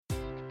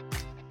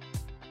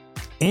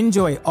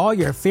Enjoy all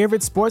your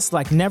favorite sports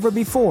like never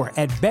before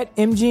at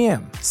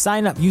BetMGM.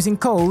 Sign up using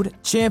code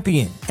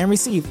CHAMPION and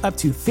receive up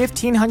to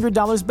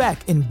 $1,500 back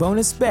in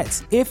bonus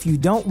bets if you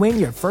don't win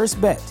your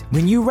first bet.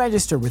 When you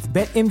register with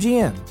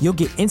BetMGM, you'll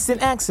get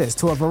instant access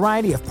to a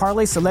variety of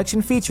parlay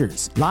selection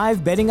features,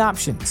 live betting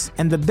options,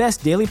 and the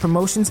best daily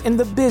promotions in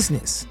the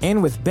business.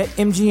 And with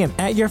BetMGM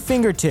at your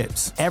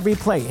fingertips, every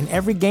play and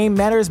every game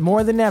matters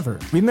more than ever.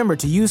 Remember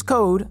to use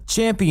code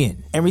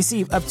CHAMPION and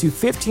receive up to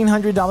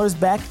 $1,500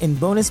 back in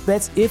bonus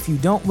bets if you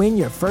don't win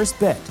your first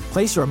bet.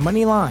 Place your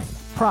money line,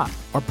 prop,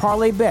 or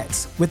parlay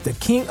bets with the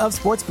king of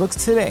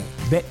sportsbooks today.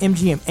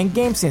 BetMGM and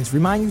GameSense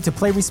remind you to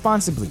play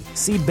responsibly.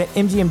 See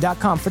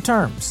BetMGM.com for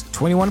terms.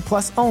 21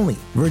 plus only.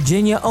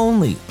 Virginia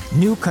only.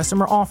 New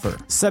customer offer.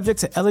 Subject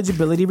to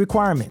eligibility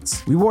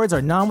requirements. Rewards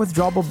are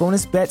non-withdrawable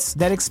bonus bets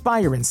that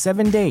expire in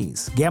 7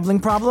 days. Gambling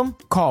problem?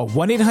 Call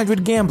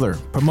 1-800-GAMBLER.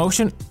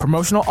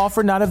 Promotional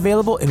offer not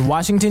available in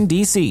Washington,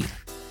 D.C.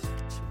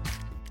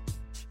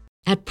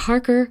 At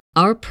Parker,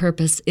 our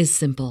purpose is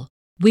simple.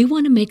 We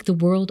want to make the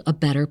world a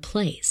better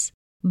place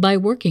by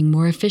working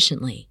more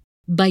efficiently,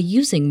 by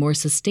using more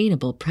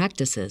sustainable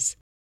practices,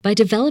 by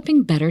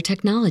developing better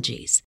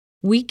technologies.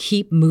 We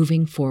keep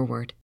moving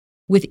forward.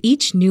 With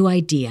each new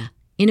idea,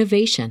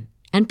 innovation,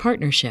 and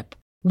partnership,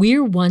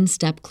 we're one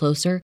step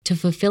closer to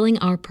fulfilling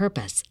our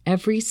purpose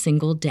every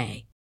single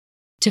day.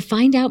 To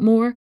find out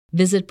more,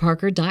 visit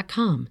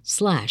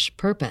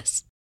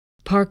parker.com/purpose.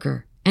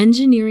 Parker,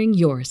 engineering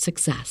your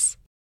success.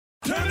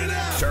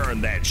 Turn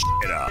that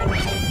shit up.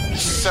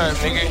 What's up,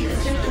 nigga? You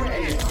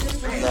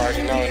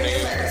already know,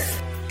 nigga.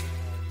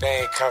 They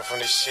ain't come from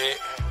this shit.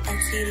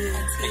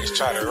 Niggas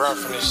try to run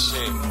from this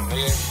shit,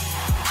 nigga.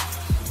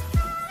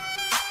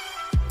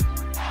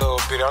 A little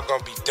bit, I'm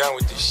gonna be done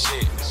with this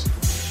shit.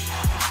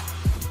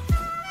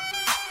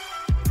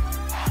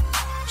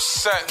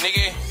 What's up,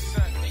 nigga?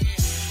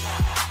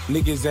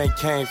 Niggas ain't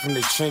came from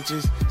the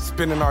trenches.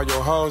 Spending all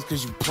your hoes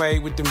cause you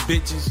played with them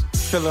bitches.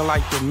 Feeling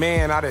like the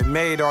man, I done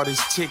made all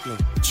this chicken.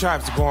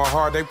 Traps going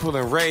hard, they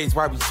pulling raids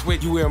while we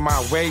switch. You in my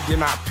way,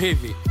 then I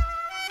pivot.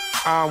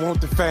 I don't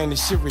want the fame,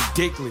 this shit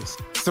ridiculous.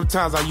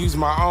 Sometimes I use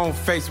my own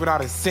face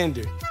without a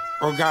sender.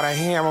 Or got a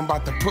ham I'm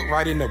about to put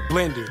right in the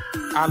blender.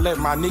 I let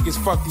my niggas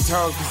fuck these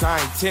hoes cause I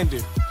ain't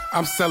tender.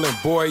 I'm selling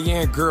boy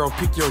and girl,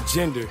 pick your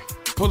gender.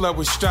 Pull up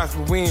with straps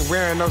but we ain't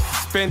wearing no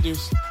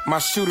suspenders. My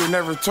shooter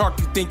never talk,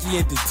 you think he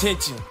in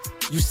detention.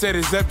 You set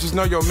his up, just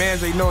know your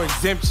mans ain't no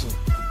exemption.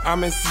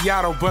 I'm in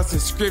Seattle busting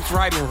scripts,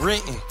 writing,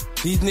 renting.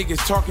 These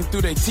niggas talking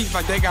through their teeth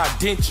like they got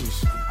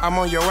dentures. I'm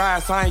on your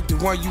ass, I ain't the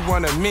one you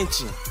wanna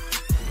mention.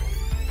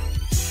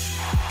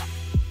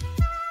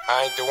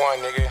 I ain't the one,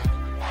 nigga.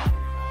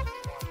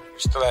 We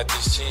still at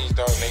this cheese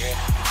though, nigga.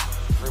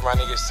 Free my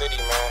nigga City,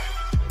 man.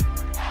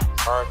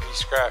 R.I.P.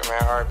 Scrap,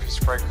 man. R.I.P.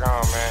 Spray Gone,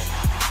 man.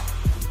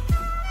 You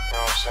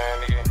know what I'm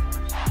saying, nigga?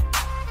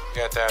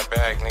 You got that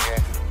bag,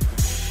 nigga.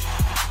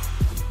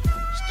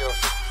 Still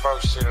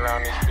 54 shit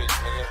around this bitch,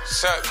 nigga.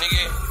 What's up,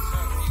 nigga?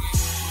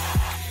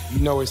 You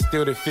know it's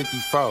still the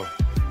 54.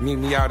 Meet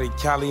me out in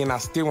Cali and I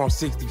still want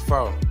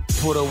 64.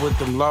 Put up with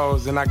them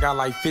lows and I got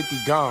like 50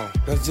 gone.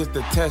 That's just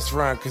a test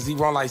run cause he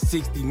want like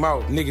 60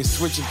 more. Niggas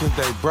switching cause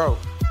they broke.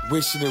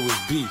 Wishing it was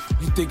beef.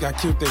 You think I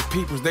killed their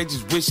peoples, they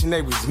just wishing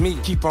they was me.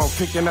 Keep on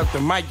picking up the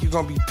mic, you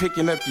gon' be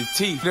picking up your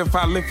teeth. If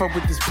I lift up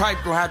with this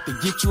pipe, gon' have to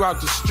get you out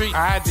the street.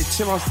 I had to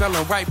chill on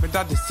selling white, but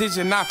that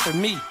decision not for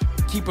me.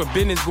 Keep a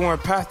business going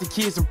past the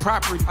kids and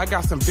property. I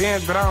got some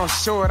bands, but I don't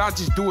show it, I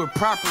just do it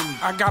properly.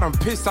 I got them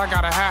pissed, I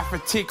got a half a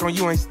tick on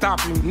you ain't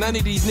stopping me. None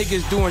of these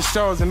niggas doing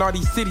shows and all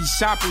these cities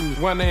shopping me.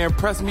 Wanna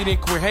impress me, then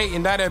quit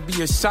hating, that'd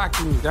be a shock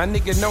to me. That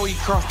nigga know he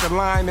crossed the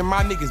line and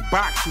my niggas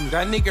boxing.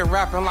 That nigga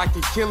rapping like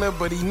a killer,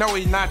 but he know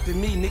he not to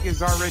me.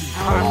 Niggas already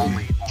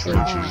popping.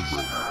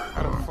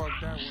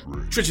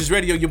 Trenches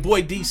Radio, your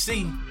boy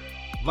DC.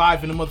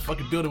 Live in the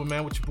motherfucking building,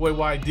 man, with your boy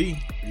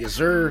YD. Yes,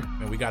 sir.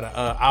 And we got an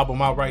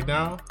album out right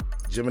now.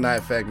 Gemini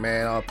Effect,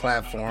 man, all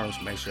platforms.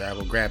 Make sure I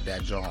go grab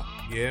that joint.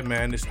 Yeah,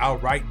 man, it's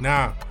out right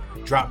now.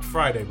 Dropped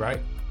Friday,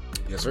 right?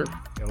 Yes, sir.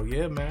 Hell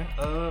yeah, man.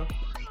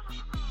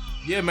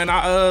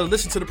 I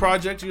listened to the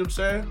project, you know what I'm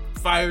saying?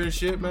 Fire and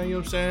shit, man, you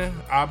know what I'm saying?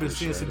 I've been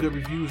seeing some good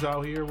reviews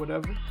out here,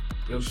 whatever. You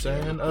know what I'm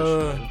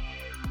saying?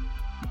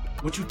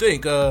 What you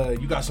think?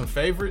 You got some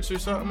favorites or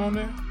something on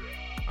there?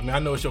 I mean, I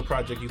know it's your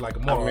project. You like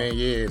them all. I mean,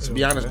 yeah. To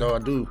be honest, though, I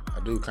do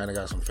kind of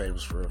got some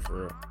favorites for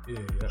real.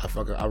 Yeah.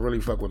 I really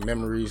fuck with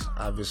Memories,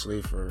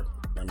 obviously for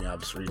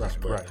obvious reasons.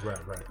 Right.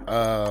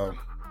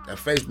 That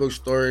Facebook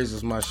stories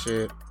is my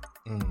shit.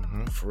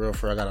 Mm-hmm. For real.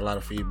 I got a lot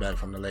of feedback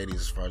from the ladies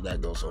as far as that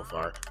goes so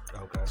far.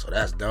 Okay. So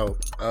that's dope.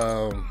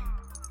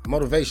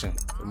 Motivation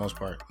for the most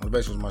part.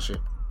 Motivation was my shit.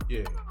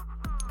 Yeah.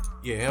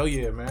 Hell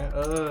yeah, man.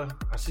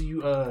 I see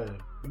you.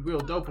 You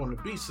real dope on the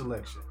beat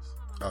selections.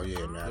 Oh yeah,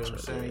 man. You know what I'm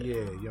saying? Yeah,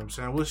 you know what I'm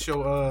saying? What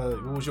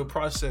was your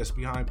process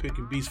behind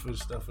picking beats for the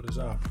stuff for this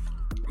album?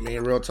 I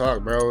mean, real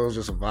talk, bro. It was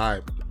just a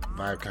vibe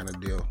kind of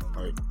deal.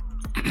 Like,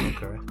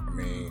 okay. I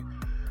mean,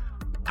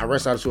 I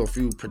reached out to a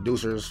few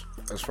producers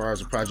as far as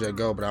the project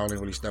go, but I only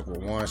really stuck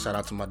with one. Shout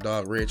out to my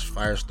dog Rich,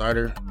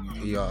 Firestarter.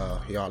 He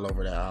all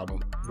over that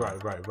album.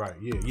 Right.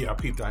 Yeah, I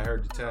peeped. I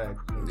heard the tag.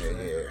 You know what I'm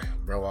saying? Yeah,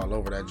 bro, all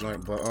over that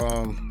joint. But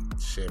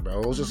shit,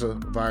 bro, it was just a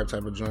vibe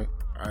type of joint.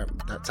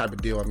 That type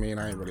of deal. I mean,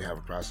 I ain't really have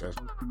a process.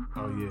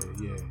 Oh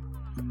yeah.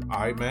 All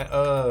right, man.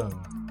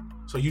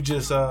 So you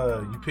just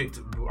you picked.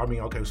 I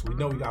mean, okay. So we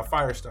know we got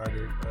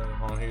Firestarter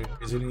on here.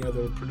 Is there any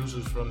other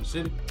producers from the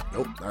city?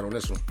 Nope, not on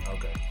this one.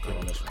 Okay, cool.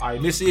 Not on this one. All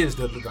right, this is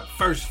the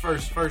first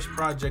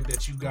project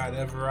that you got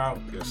ever out.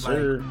 Yes,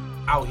 sir.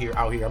 Out here.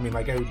 I mean,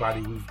 like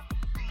everybody, we've, you know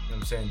what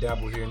I'm saying,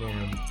 dabble here and there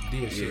and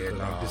did shit. Yeah, but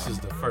like, this is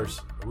the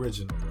first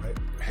original, right?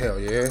 Hell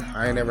yeah.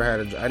 I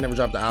never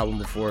dropped the album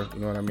before, you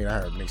know what I mean? I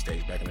had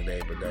mixtapes back in the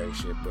day, but that ain't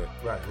shit. But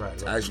Right.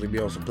 to actually be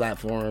on some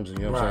platforms and,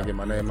 you know what I'm saying, get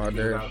my name out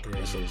there,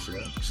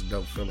 it's a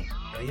dope feeling.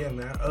 Yeah,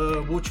 man.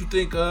 What you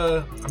think,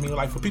 I mean,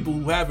 like, for people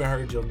who haven't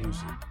heard your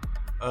music,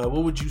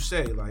 what would you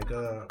say? Like,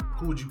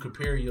 who would you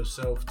compare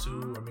yourself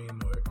to? I mean,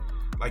 or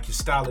like your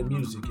style of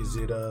music? Is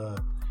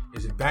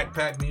it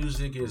backpack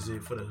music? Is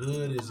it for the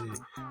hood? Is it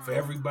for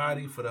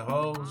everybody? For the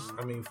hoes?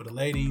 I mean, for the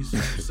ladies, you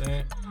know what I'm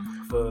saying?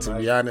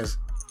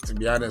 To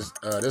be honest,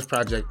 this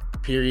project,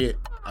 period,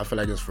 I feel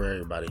like it's for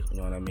everybody. You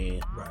know what I mean?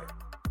 Right.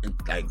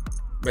 Like,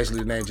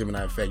 basically the name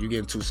Gemini Effect, you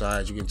getting two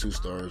sides, you getting two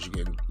stories, you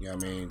getting, you know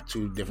what I mean,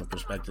 two different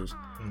perspectives,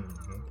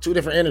 two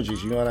different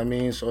energies, you know what I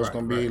mean? So it's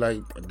going to be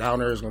like a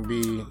downer, it's going to be,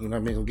 you know what I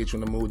mean, going to get you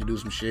in the mood to do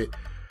some shit.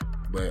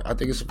 But I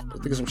think it's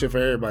some shit for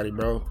everybody,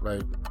 bro.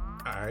 Like,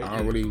 right, I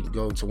don't really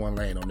go to one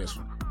lane on this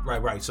one.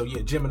 Right. So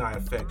yeah, Gemini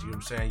Effect, you know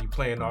what I'm saying? You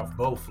playing off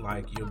both,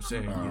 like, you know what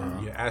I'm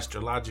saying, your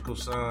astrological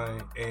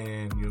sign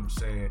and, you know what I'm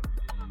saying,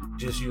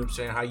 just, you know what I'm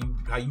saying,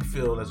 how you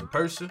feel as a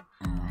person.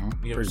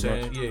 You know what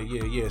I'm saying?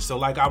 Yeah. So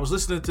like I was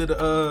listening to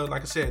the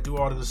like I said, through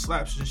all of the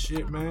slaps and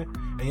shit, man.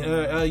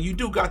 And you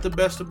do got the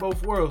best of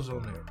both worlds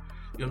on there. You know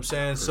what I'm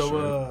saying?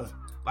 So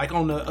like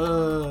on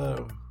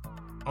the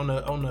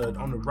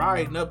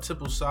riding up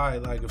Tipple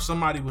side, like if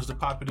somebody was to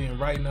pop it in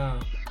right now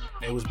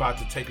and was about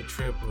to take a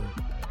trip or, you know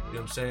what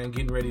I'm saying,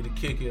 getting ready to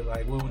kick it,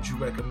 like what would you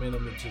recommend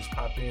them to just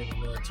pop in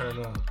and turn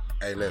on?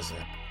 Hey, listen.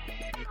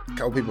 A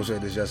couple people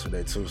said this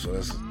yesterday too, so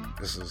this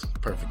is a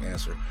perfect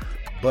answer.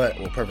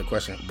 Perfect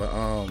question. But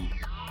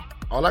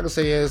all I can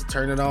say is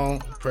turn it on,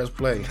 press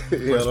play.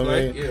 You know what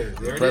I mean? Yeah,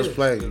 there press it is.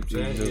 play. You know what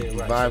I'm You just saying?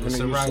 vibing and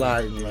you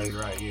sliding. Yeah, Like,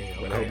 right, yeah.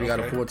 but I hope you got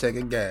a full tank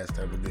of gas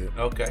type of deal.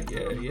 Okay,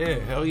 yeah,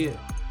 hell yeah.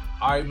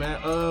 All right, man.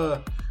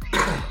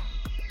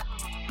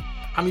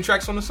 How many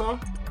tracks on the song?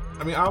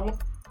 I mean, album?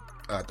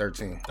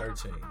 13.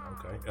 13.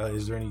 Okay.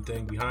 Is there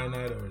anything behind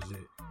that, or is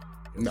it?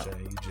 You know what I'm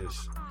saying, you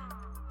just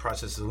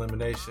process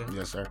elimination?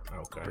 Yes, sir.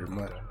 Okay. Pretty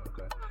much.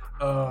 Okay.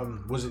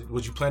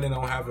 Was you planning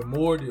on having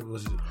more?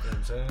 Was it, you know what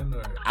I'm saying?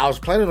 Or? I was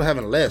planning on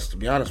having less, to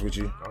be honest with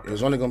you. Okay. It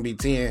was only gonna be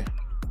 10,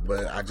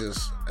 but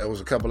it was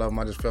a couple of them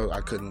I just felt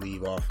I couldn't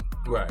leave off.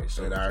 Right.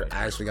 So I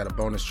actually got a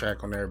bonus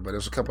track on there, but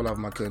there's a couple of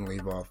them I couldn't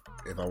leave off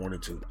if I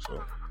wanted to.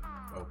 So.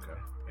 Okay.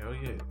 Hell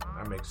yeah,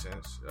 that makes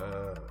sense.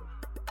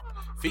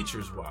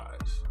 Features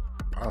wise.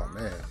 Oh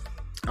man,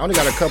 I only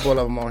got a couple of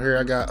them on here.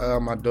 I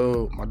got my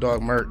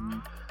dog Merk.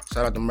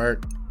 Shout out to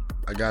Merk.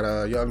 I got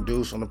Young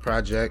Deuce on the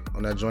project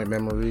on that Joint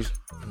Memories.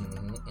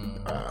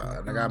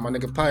 And I got my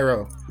nigga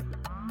Pyro.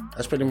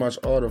 That's pretty much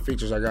all the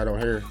features I got on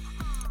here.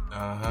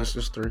 This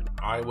is 3.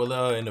 All right,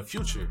 well, in the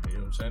future, you know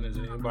what I'm saying? Is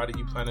there anybody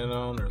you planning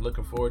on or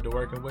looking forward to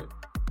working with?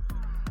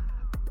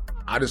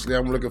 Honestly,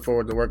 I'm looking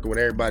forward to working with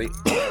everybody.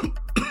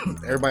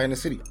 Everybody in the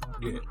city.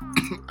 Yeah.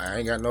 I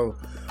ain't got no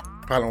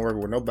problem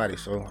working with nobody,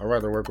 so I'd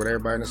rather work with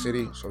everybody in the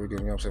city so we can,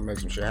 you know what I'm saying, make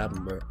some shit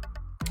happen. But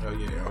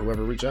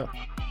whoever reach out.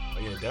 Oh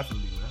yeah,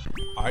 definitely, man.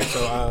 All right,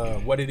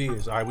 so what it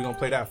is? All right, we gonna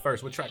play that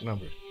first. What track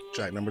number?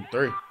 Track number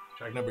 3.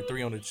 Track number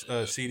 3 on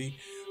the CD.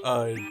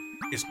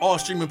 It's all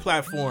streaming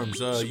platforms.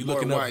 You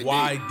looking up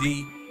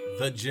YD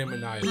the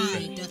Gemini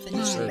Effect.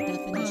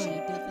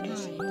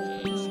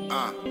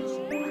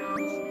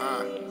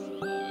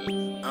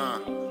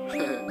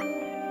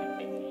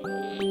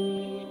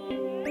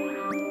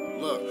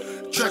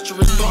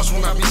 Treacherous thoughts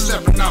when I be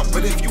stepping out.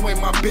 But if you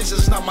ain't my bitch,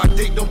 it's not my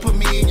dick. Don't put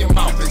me in your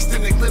mouth.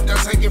 Extended clip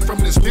that's hanging from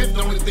this fifth.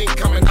 The only thing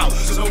coming out.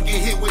 So don't get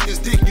hit with this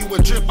dick. You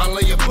a drip. I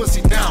lay your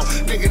pussy down.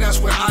 Nigga, that's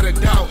without a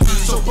doubt.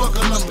 So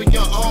buckle up in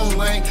your own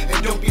lane.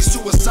 And don't be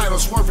suicidal,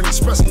 swerving,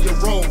 expressing your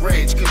road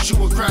rage. Cause you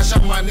would crash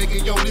out, my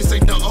nigga. Yo, this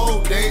ain't the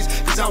old days.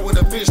 Cause I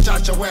would've been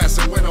shot your ass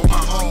and went on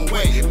my own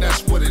way. And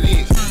that's what it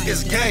is.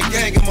 It's gang,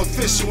 I'm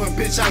official and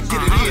bitch, I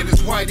get it in.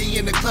 It's Whitey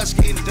in the clutch,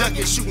 getting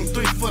ducking, shooting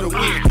 3 for the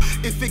win.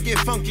 If it get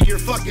funky, you're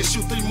fucking,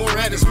 shoot 3 more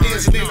at his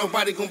mans, and ain't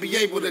nobody gonna be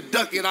able to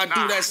duck it. I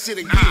do that shit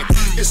again.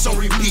 It's on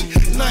repeat,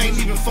 and I ain't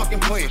even fucking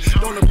playing.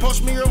 Don't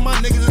approach me or my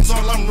niggas, that's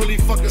all I'm really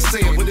fucking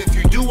saying. But if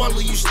you do, I'll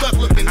leave you stuck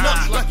looking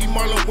up, Lucky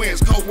Marlon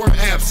Wayans, cold word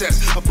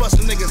abscess. I bust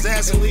a nigga's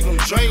ass and leave him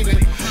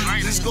draining.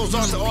 This goes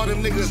out to all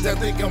them niggas that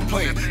think I'm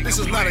playing. This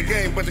is not a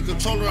game, but the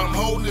controller I'm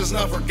holding is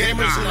not for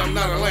gamers, and I'm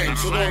not a lame.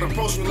 So don't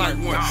approach me like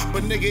one.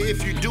 But nigga,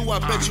 if you do, I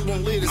bet you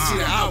won't live to see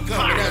the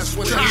outcome. And that's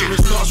what it is.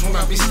 Thoughts when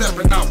I be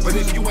stepping out. But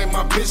if you ain't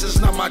my business,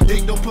 not my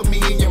dick, don't put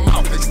me in your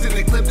mouth.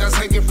 Extended clip that's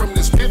hanging from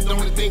this fifth, the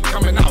only thing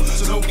coming out.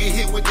 So don't get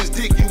hit with this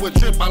dick, you a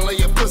trip, I lay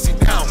your pussy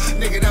down.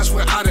 Nigga, that's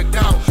without a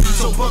doubt.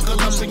 So buckle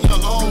up in your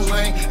own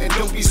lane and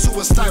don't be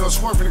suicidal,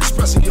 swerving,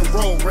 expressing your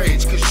road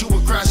rage. Cause you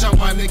would crash out,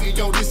 my nigga,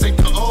 yo, this ain't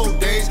the old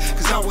days.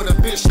 Cause I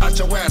would've been shot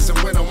your ass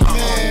and went on my own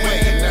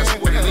way. And that's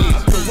what it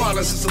is. The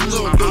Wallace is a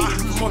little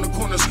dude. I'm on the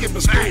corner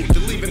skipping school. To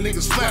leaving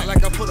niggas flat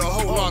like I put a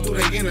hole all through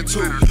their inner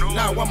tube.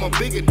 Now I'm a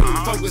bigger dude,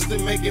 focused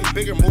in making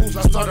bigger moves.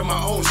 I started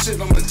my own shit,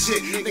 I'm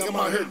legit. Nigga, I'm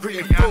out here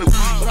greeting food.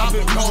 But I've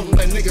been known to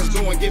let niggas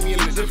go and get me in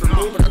a different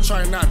mood. But I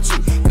try not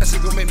to. That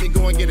shit gon' make me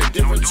go and get a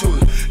different tool.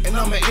 And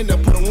I'ma end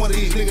up putting one of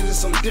these niggas in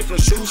some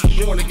different shoes.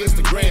 Going against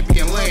the grain,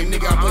 being lame.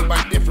 Nigga, I play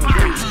by different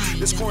rules.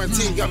 This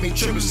quarantine got me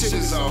tripping. Shit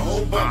is a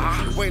whole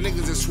bummer. The way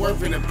niggas is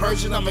swerving and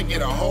purging, I'ma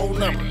get a whole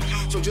number.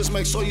 So just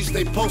make sure you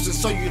stay posted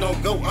so you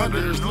don't go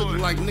under. It's looking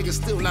like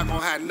niggas still not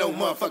gonna have no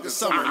motherfucking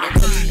summer,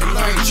 nigga. And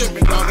I ain't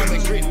tripping, dog. I've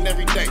been gritting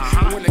every day.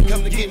 But when it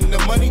come to getting the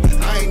money,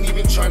 I ain't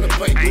even trying to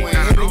play. Go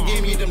ahead and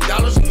give me them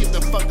dollars and get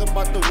the fuck up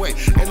out the way.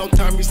 Ain't no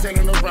time me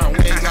standing around.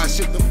 We ain't got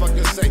shit to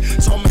fucking say.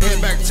 So I'ma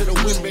head back to the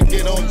whip and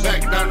get on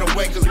back down the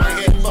way. Cause my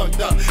head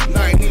fucked up. And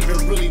I ain't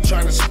even really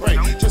trying to spray.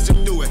 Just to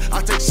do it.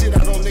 I take shit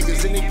out on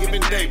niggas any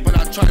given day. But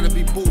I try to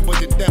be boo, but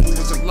the devil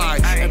was a lie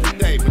every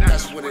day. But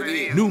that's what it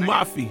is. New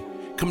Mafia.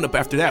 Coming up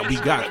after that, we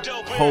got a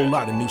whole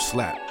lot of new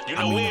slap.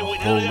 I mean, a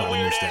whole lot of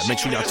new slap. Make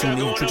sure y'all tune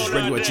in.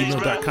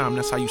 TrenchesRadio@gmail.com.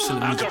 That's how you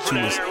send the music to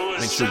us.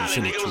 Make sure you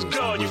send it to us and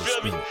we'll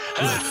spin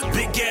it.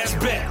 Big ass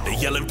back, they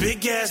yelling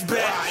big ass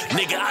back.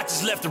 Nigga, I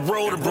just left the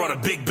road and brought a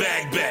big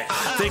bag back.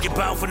 Thinking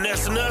about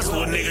finessing us,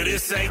 well nigga,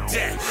 this ain't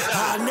that.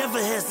 I never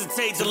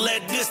hesitate to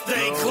let this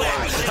thing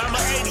clap. I'm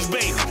an 80s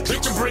baby,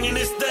 bitch, I'm bringing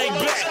this thing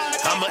back.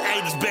 I'm an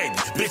 80s baby,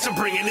 bitch, I'm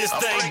bringing this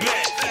thing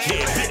back.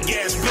 Yeah, big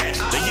ass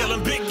back, they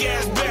yelling big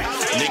ass back.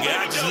 Nigga,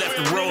 I just left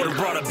the road and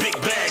brought a big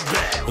bag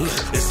back.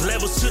 There's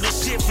levels to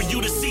this shit for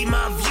you to see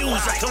my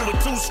views. I come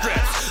with 2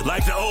 straps,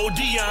 like the old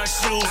Dion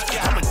shoes.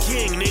 I'm a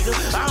king, nigga.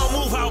 I don't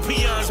move how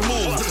peons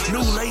move.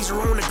 New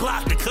laser on the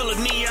Glock, the color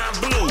neon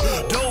blue.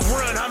 Don't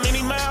run, how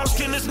many miles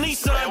can this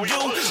Nissan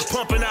do?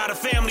 Pumping out of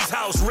family's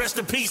house, rest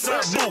in peace,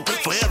 I'm boo.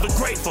 Forever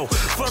grateful,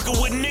 fucking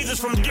with niggas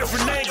from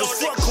different angles.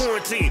 Fuck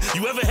quarantine,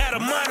 you ever had a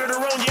monitor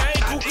on your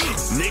ankle?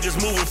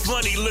 Niggas moving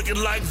funny, looking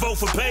like vote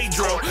for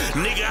Pedro.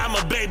 Nigga, I'm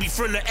a baby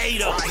from the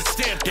 8-0.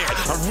 Stamp that,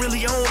 I'm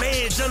really on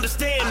edge,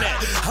 understand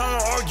that. I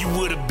don't argue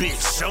with a bitch,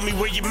 show me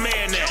where your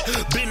man at.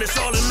 Business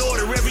all in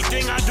order,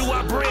 everything I do,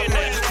 I brand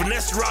that.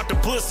 Finesse her out the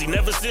pussy,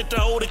 never sent the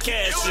hold the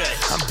cash at.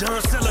 I'm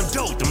done selling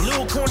dope, them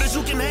little corners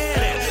you can have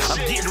that. I'm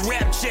getting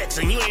rap checks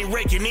and you ain't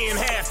raking in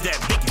half that.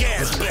 Big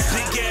ass back,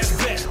 big ass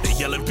back. They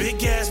yelling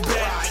big ass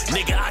back.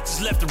 Nigga, I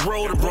just left the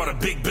road and brought a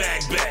big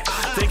bag back.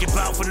 Thinking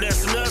about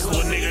finessing us,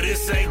 well nigga,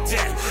 this ain't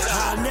that.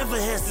 I never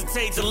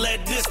hesitate to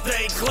let this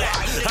thing clap.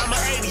 I'm an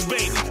 80s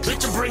baby,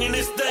 bitch, I'm bringing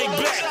this thing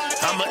back.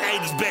 I'm an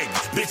 80s baby,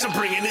 bitch, I'm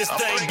bringing this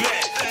thing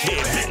back.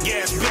 Yeah, big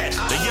ass back.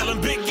 They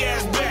yelling big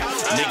ass back.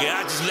 Nigga,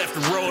 I just left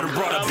the road and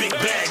brought a big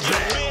bag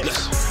back.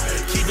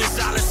 Keep it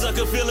solid,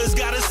 sucker feelings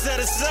gotta set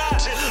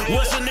aside.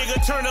 Once a nigga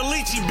turn a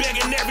lychee,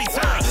 begging every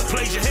time.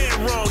 Plays your head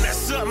wrong, that's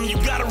something you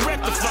gotta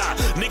rectify.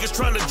 Niggas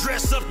trying to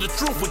dress up the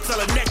truth with tell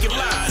a naked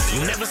lie.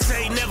 Never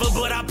say never,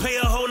 but I pay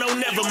a hoe, no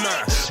never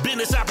mind.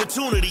 Business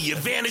opportunity,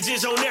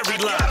 advantages on every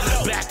line.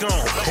 Back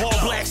on, all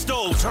black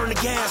stove, turn the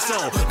gas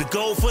on. The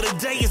goal for the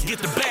day is get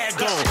the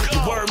bag on.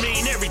 Your word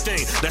mean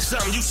everything, that's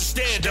something you should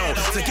stand on.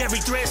 Take every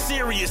threat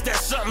serious,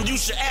 that's something you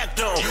should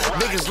act on.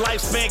 Niggas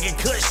lifespan get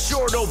cut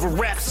short over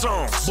rap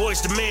songs.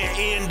 Boys the man,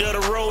 end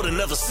of the road,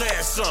 another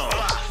sad song.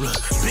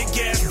 Big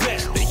ass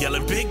back, they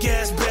yelling big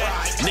ass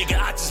back. Nigga,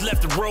 I just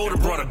left the road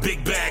and brought a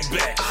big bag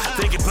back.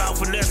 Thinking about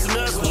finessing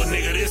us, well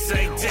nigga, this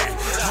ain't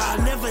that.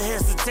 I never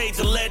hesitate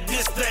to let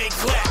this thing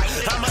clap.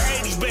 I'm an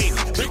 80s baby,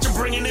 bitch, I'm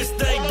bringing this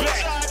thing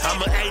back.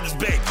 I'm an 80s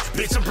baby,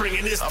 bitch, I'm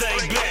bringing this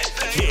thing back.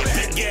 Yeah,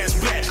 big ass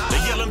back, they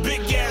yelling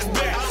big ass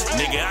back.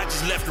 Nigga, I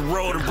just left the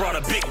road and brought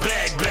a big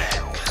bag back.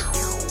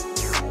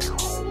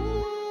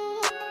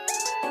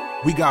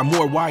 We got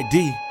more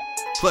YD,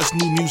 plus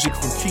new music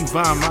from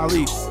Kevon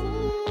Malik,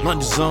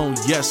 London's own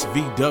Yes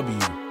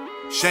VW,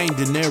 Shane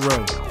De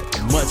Niro,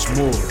 and much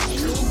more.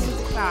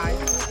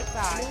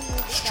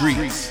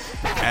 Streets,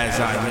 As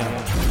I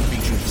Am,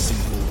 featuring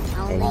Seafood.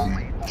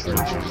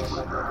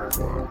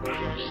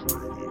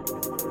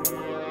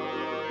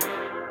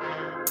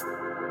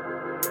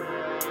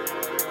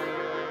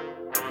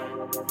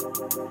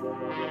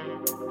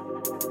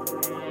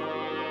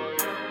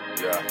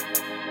 Yeah.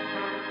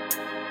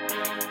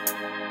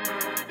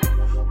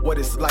 What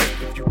it's like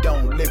if you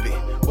don't live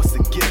it? What's a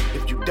gift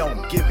if you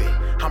don't give it?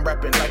 I'm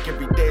rapping like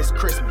every day is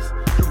Christmas.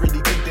 You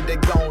really think that they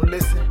gon'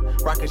 listen?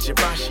 Rockin'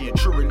 Shivashi a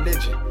true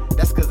religion.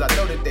 That's cause I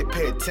know that they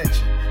pay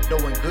attention.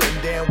 Knowing good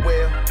and damn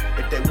well,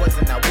 if they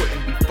wasn't, I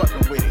wouldn't be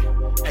fucking with it.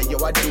 Hey yo,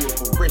 I do it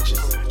for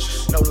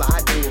riches. No lie,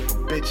 I do it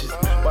for bitches.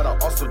 But I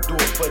also do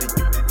it for the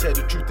youth to tell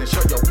the truth and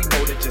show yo we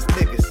more than just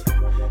niggas.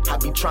 I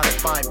be trying to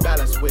find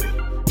balance with it.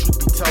 Truth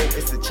be told,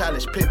 it's a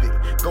challenge pivot.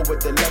 Go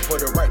with the left or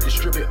the right,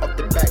 distribute up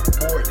the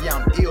backboard. Yeah,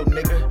 I'm ill,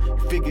 nigga.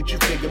 You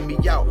figured me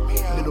out.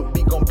 Little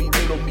B gon' be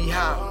little me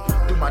how.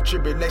 Through my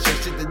tribulation,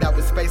 shit that I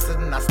was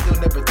facing, and I still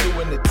never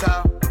threw in the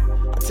towel.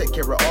 I take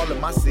care of all of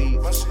my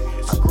seeds.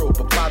 I grew up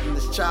a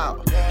fatherless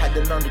child. Had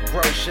to learn to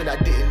grow shit I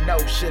didn't know,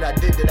 shit I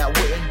did that I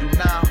wouldn't do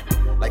now.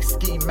 Like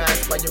ski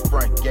mask by your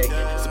front gate.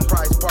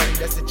 Surprise party,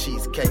 that's a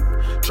cheesecake.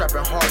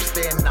 Trapping hard,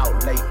 staying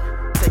out late.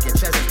 Taking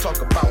chances,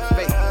 talk about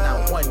fate.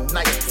 Now one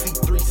night, see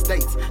 3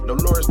 states. No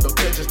lawyers, no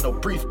judges, no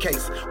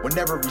briefcase.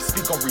 Whenever we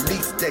speak on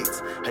release dates,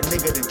 a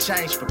nigga done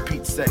changed for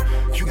Pete's sake.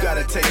 You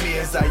gotta take me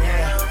as I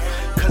am,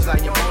 cause I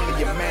am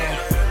only a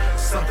man.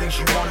 Some things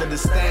you won't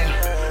understand,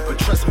 but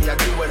trust me, I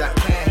do what I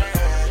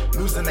can.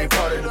 Losing ain't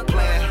part of the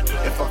plan.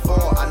 If I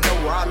fall, I know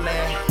where I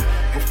land.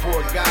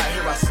 Before God,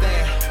 here I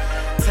stand.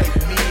 Take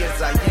me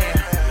as I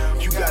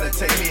am. You gotta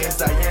take me as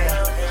I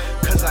am,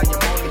 cause I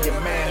am only a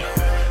man.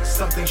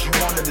 Some things you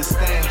won't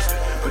understand,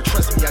 but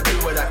trust me, I do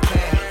what I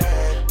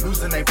can.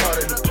 Losing ain't part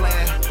of the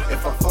plan.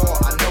 If I fall,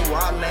 I know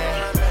where I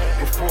land.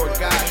 Before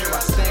God, here I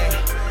stand.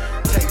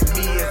 Take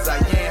me as I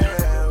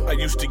am. I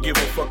used to give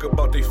a fuck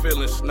about their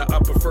feelings. Now I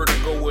prefer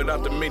to go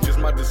without the mentions.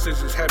 My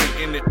decisions had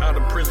me in and out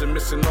of prison.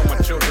 Missing all my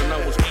children.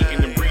 I was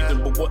eating and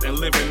breathing, but wasn't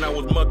living. I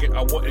was mugging,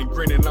 I wasn't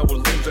grinning. I was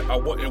losing, I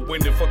wasn't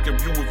winning. Fuck you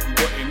if you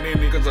wasn't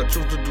in it. Cause I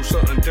choose to do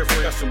something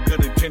different. Got some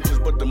good intentions,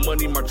 but the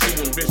money my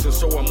true ambition.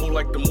 So I move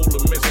like the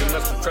moolah missing.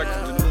 That's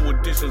subtracted to new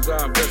additions.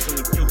 I invest in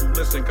the few who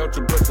listen. Count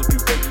your blessings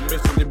before you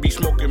missing. They be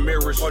smoking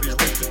mirrors. All these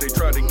riches they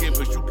try to give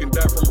us. You can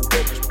die from a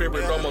broken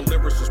spirit. All my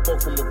lyrics are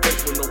spoke from a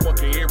place where no one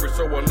can hear it.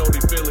 So I know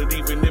they feel it,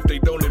 even if they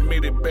don't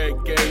admit it.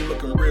 Bad game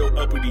looking real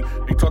uppity.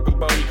 They talking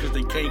about me cause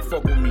they can't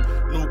fuck with me.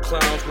 New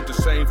clowns with the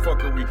same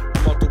fuckery.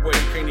 I'm out the way,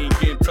 you can't even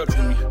get in touch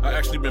with me. I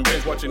actually been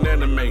binge watching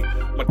anime.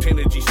 My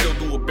 10G still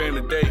do a band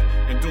a day.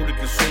 And due to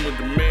consumer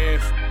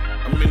demands,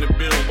 I'm in the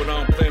building, but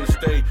I don't plan to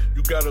stay.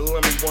 You gotta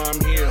love me while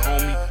I'm here,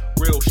 homie.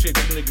 Real shit,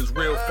 these niggas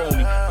real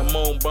phony. I'm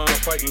on bond,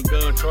 fighting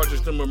gun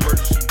charges, them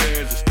emergency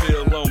bands are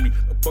still on me.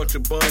 A bunch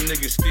of bum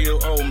niggas still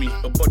owe me.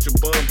 A bunch of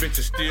bum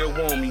bitches still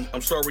want me.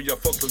 I'm sorry I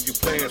fucked up your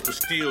plans, but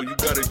still, you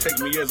gotta take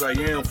me as I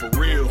am, for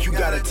real. You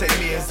gotta take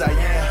me as I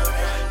am,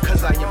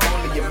 cause I am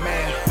only a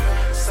man.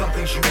 Some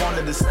things you won't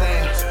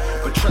understand,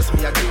 but trust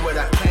me, I do what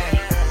I can.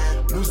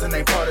 Losing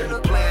ain't part of the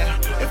plan.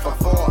 If I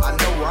fall, I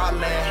know where I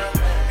land.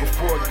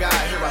 Before God,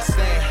 here I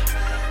stand.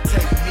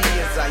 Take me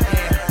as I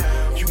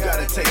am. You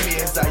gotta take me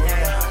as I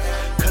am,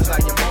 cause I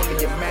am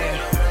only a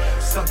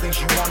man. Some things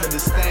you won't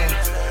understand,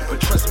 but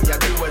trust me, I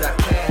do what I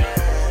can.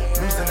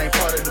 Losing ain't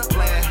part of the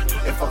plan.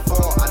 If I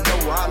fall, I know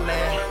where I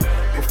land.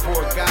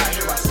 Before God,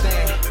 here I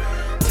stand.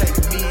 Take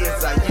me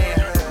as I am.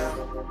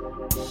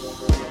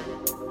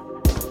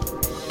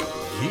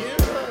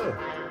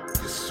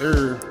 Yeah. Yes, sir. You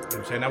know what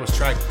I'm saying? That was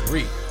track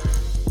 3.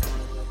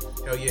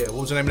 Hell yeah.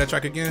 What was the name of that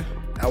track again?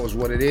 That was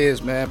What It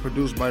Is, man.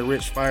 Produced by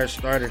Rich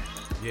Firestarter.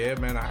 Yeah,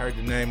 man, I heard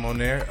the name on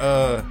there.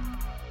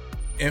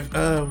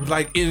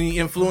 Like any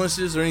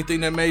influences or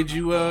anything that made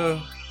you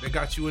that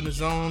got you in the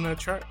zone on that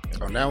track?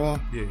 On that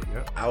one?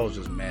 Yeah. I was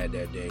just mad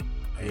that day.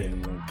 I didn't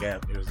even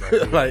cap. It was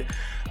like, like,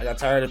 I got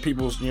tired of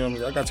people's, you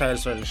know, I got tired of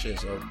certain shit,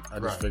 so I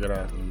just figured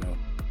out, you know.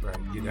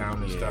 Right, get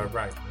down and start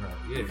right.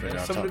 Yeah, man.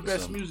 Some of the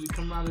best music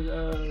come out of you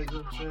know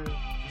what I'm saying?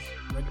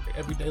 Just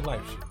everyday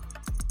life shit.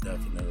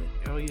 Definitely.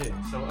 Hell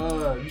yeah.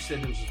 So you said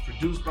it was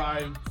produced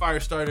by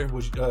Firestarter.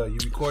 Was you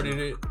recorded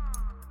it?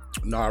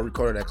 No, I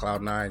recorded at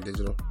Cloud9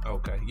 Digital.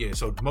 Okay, yeah.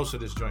 So most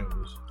of this joint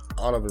was.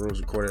 All of it was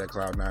recorded at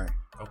Cloud9.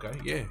 Okay,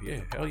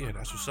 yeah. Hell yeah,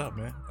 that's what's up,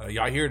 man.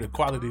 Y'all hear the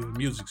quality of the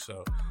music,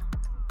 so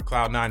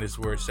Cloud9 is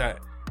where it's at.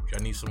 If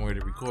y'all need somewhere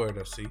to record,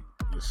 I see.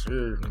 Yes,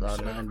 sir.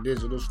 Cloud9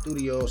 Digital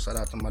Studio. Shout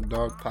out to my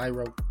dog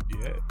Pyro.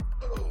 Yeah.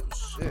 Oh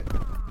shit.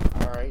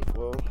 All right,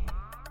 well,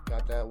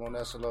 got that one.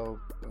 That's a little,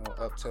 you know,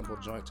 up-tempo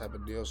joint type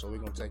of deal. So we're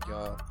gonna take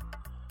y'all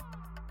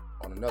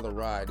on another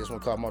ride. This one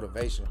called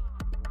Motivation.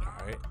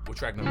 All right. What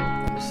track number?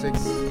 Number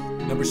 6.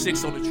 Number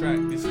 6 on the track.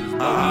 This is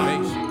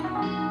Motivation.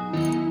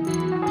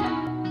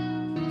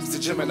 It's the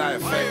Gemini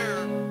Effect.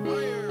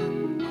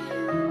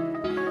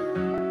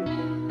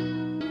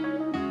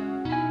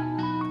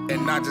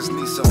 And I just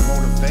need some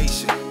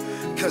motivation.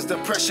 Cause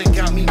depression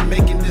got me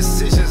making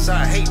decisions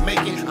I hate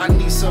making. I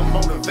need some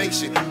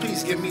motivation.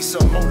 Please give me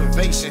some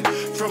motivation.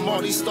 From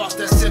all these thoughts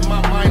that's in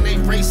my mind, they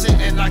racing.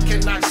 And I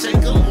cannot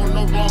shake them or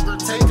no longer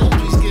take them.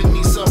 Please give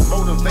me some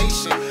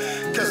motivation.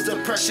 Cause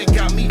depression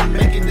got me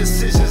making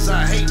decisions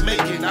I hate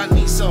making. I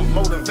need some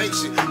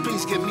motivation.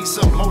 Please give me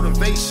some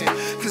motivation.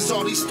 Cause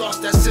all these thoughts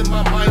that's in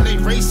my mind, they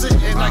racing.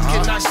 And I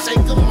cannot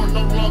shake them or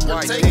no longer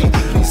take them.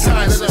 Please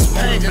sign of this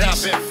pain that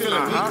I've been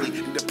feeling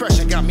weekly.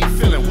 Depression got me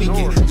feeling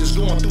weakened. Just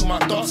going through my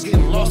thoughts,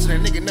 getting lost,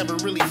 and a nigga never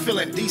really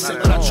feeling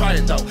decent. But I try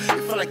it though.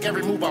 It feel like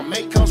every move I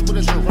make comes with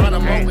a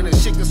Geronimo. And the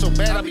shit gets so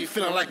bad, I be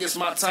feeling like it's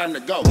my time to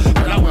go.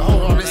 But I would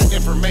hold all this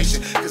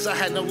information. Cause I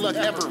had no luck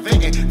ever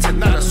venting to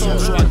not a soul.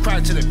 So I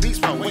cried to the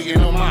beast by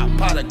waiting on my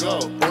pot of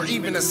gold. Or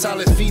even a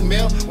solid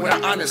female with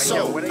an honest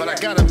soul. But I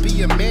gotta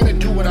be a man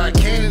and do what I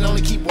can and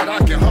only keep what I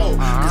can hold.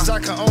 Cause I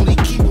can only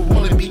keep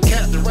what won't be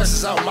kept. the rest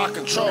is out my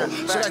control.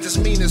 So that just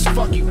mean it's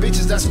fuck you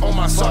bitches, that's on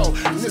my soul.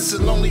 And this is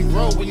a lonely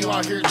road when you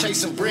out here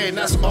chasing bread, and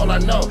that's all I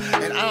know.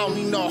 And I don't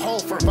need no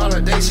hope for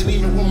validation,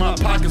 even when my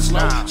pocket's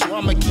low. So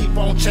I'ma keep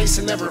on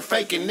chasing, never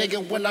faking,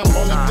 nigga, when I'm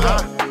on the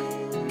go.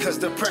 Cause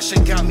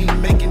depression got me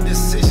making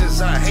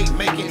decisions I hate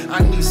making. I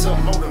need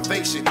some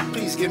motivation,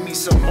 please give me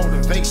some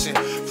motivation.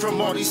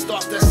 From all these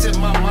thoughts that's in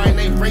my mind,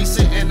 they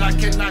racing, and I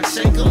cannot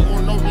shake them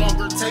or no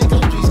longer take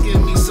them. Please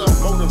give me some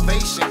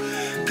motivation.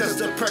 Cause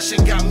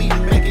depression got me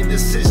making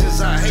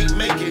decisions I hate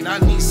making. I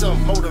need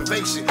some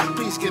motivation,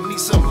 please give me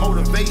some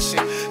motivation.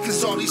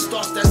 Cause all these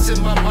thoughts that's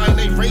in my mind,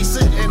 they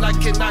racing, and I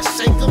cannot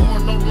shake them or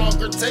no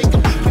longer take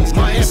them. Please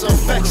give me some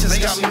imperfections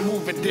got me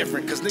moving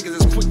different. Cause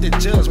niggas is quick to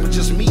judge, but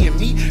just me and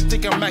me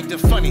think I'm acting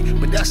funny.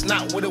 But that's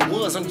not what it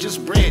was, I'm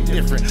just bred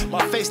different.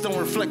 My face don't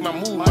reflect my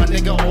mood, my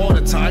nigga, all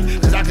the time.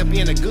 Cause I could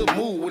be in a good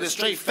mood with a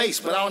straight face,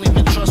 but I don't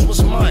even trust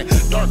what's mine.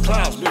 Dark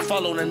clouds been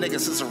following a nigga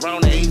since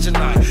around the age of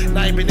 9. And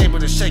I ain't been able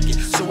to shake it,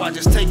 so I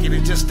just take it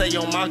and just stay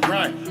on my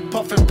grind.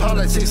 Puffin'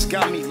 politics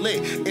got me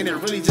lit, and it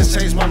really just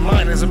changed my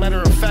mind. As a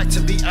matter of fact,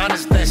 to be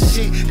honest, that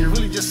shit, it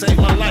really just saved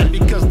my life.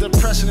 Because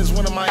depression is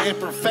one of my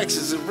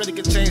imperfections. It really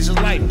could change your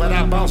life, but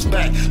I bounce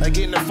back like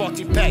getting a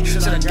faulty pack.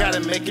 Said I gotta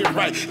make it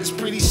right. It's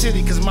pretty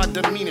shitty cause my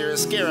demeanor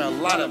is scaring a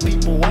lot of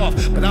people off.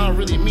 But I don't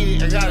really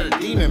mean it, I got a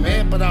demon,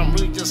 man. But I'm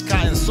really just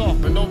cotton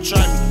soft, but don't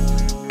try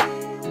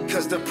me.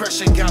 Cause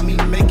depression got me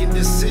making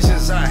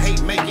decisions I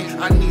hate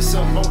making. I need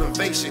some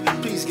motivation,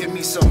 please give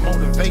me some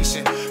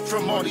motivation.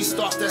 From all these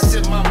thoughts that's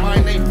in my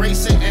mind, they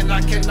racing, and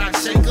I cannot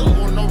shake them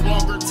or no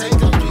longer take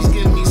them. Please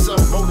give me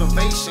some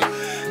motivation.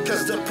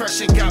 Cause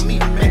depression got me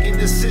making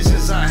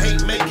decisions I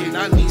hate making.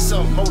 I need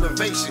some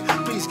motivation,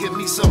 please give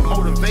me some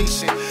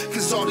motivation.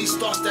 Cause all these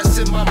thoughts that's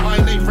in my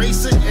mind, they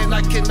racing, and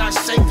I cannot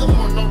shake them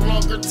or no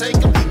longer take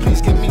them.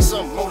 Please give me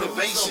some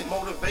motivation.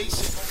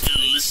 The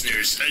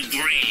listeners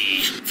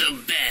agree. The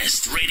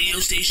best radio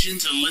station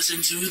to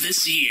listen to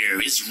this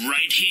year is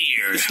right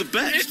here. It's the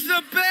best. It's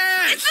the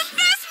best. It's the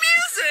best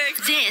music.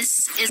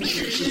 This is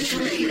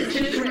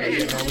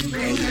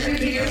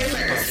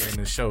And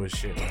the show is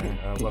shit,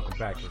 man. Welcome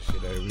back and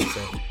shit.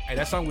 Everything. Hey,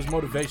 that song was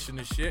motivation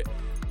and shit.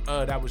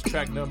 That was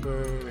track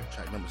number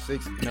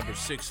 6. Number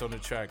 6 on the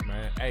track,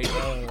 man. Hey,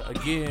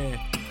 again,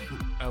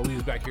 we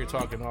was back here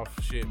talking off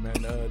shit, man.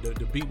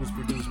 The beat was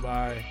produced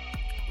by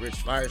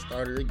Rich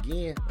Firestarter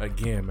again.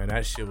 Again, man,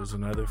 that shit was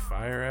another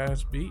fire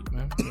ass beat,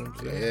 man. You know what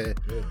I'm saying?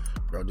 Yeah.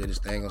 Bro did his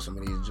thing on some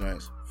of these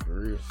joints. For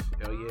real.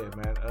 Hell yeah,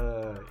 man.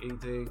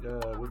 Anything,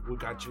 what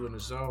got you in the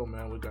zone,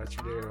 man? What got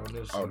you there on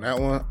this? Oh, that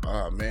one?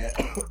 Oh, man.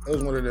 It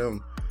was one of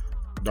them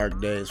dark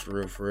days, for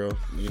real.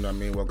 You know what I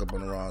mean? Woke up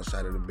on the wrong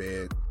side of the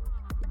bed,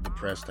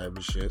 depressed type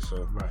of shit.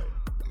 So, right.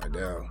 Like,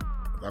 damn,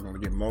 if I'm gonna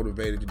get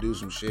motivated to do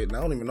some shit, and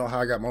I don't even know how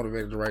I got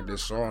motivated to write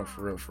this song,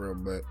 for real,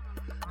 but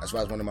that's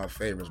why it's one of my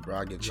favorites, bro.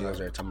 I get chills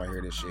every time I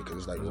hear this shit, because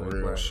it's like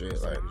real shit.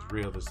 It's like, it's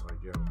real, it's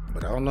like, yo.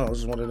 But I don't know, it's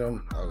just one of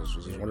them,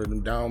 one of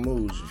them down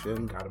moods, you feel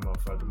me? Got a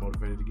motherfucker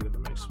motivated to get up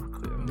and make some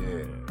clear.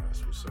 Yeah.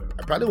 That's what's up.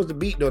 I probably was the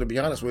beat, though, to be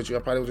honest with you. I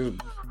probably was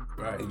just,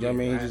 right. You know what I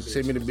mean? Just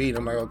send me the beat,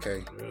 I'm like,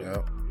 okay,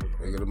 yeah.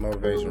 We got the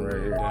motivation right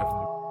here.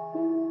 Definitely.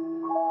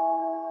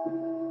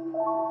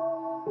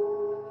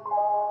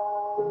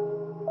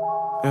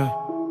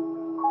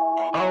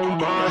 Oh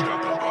my.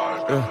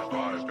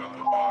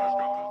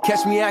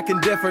 Catch me acting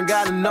different,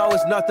 gotta know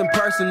it's nothing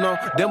personal.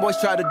 Them boys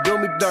try to do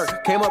me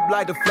dirt, came up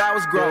like the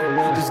flowers grow.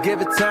 Just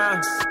give it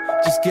time,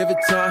 just give it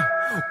time.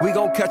 We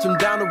gon' catch them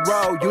down the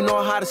road, you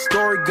know how the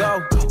story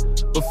go.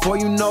 Before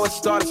you know it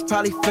started, it's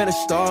probably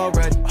finished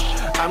already.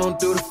 I don't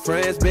do the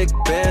friends, big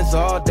bands,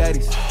 all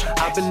daddies.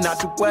 I've been out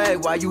the way,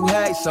 why you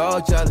hate? So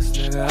jealous,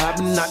 nigga. I've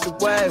been out the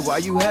way, why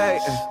you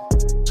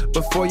hating?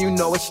 Before you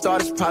know it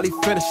started, it's probably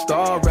finished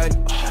already.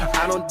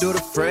 I don't do the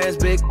friends,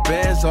 big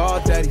bands,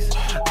 all daddies.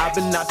 I've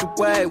been out the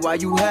way, why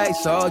you hate?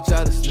 So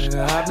jealous,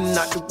 nigga. I've been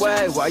out the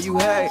way, why you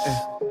hating?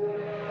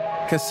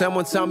 Can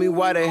someone tell me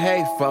why they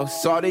hate folks?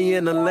 Salty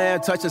in the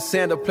land, touch a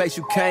sand, a place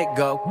you can't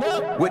go.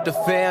 With the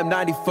fam,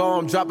 94,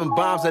 I'm dropping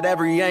bombs at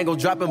every angle.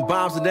 Dropping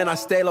bombs and then I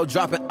stay low,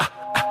 dropping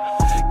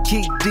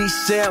Keep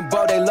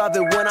December, they love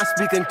it when I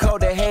speak in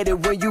code. They hate it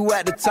when you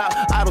at the top,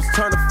 idols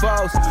turn to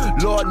foes.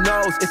 Lord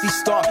knows, if he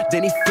start,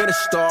 then he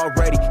finished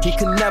already. He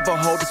can never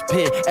hold his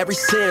pen, every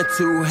sin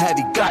too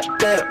heavy.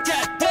 Goddamn,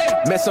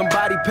 man,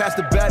 somebody pass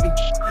the baby.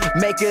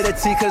 Make it a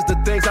T, cause the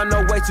things I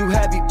know way too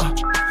heavy.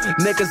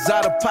 Niggas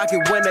out of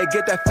pocket when they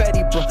get that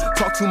fatty, bro.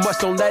 Talk too much,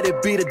 don't let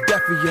it be the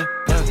death of you.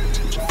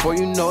 Before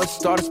you know it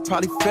started, it's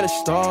probably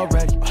finished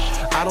already.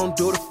 I don't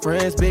do the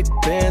friends, big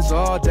bands,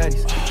 all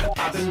daddies.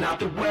 I've been out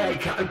the way,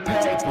 counting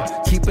paper,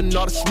 keeping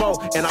all the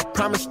smoke, and I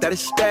promise that it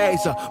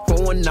stays.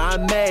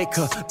 419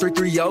 maker,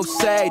 330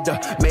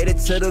 Sader. Made it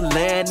to the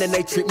land, and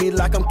they treat me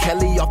like I'm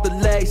Kelly off the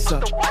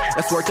laser.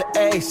 That's worth the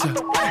ace,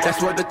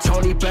 that's worth the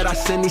Tony, bet I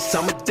send these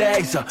summer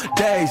days,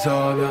 days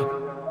of ya.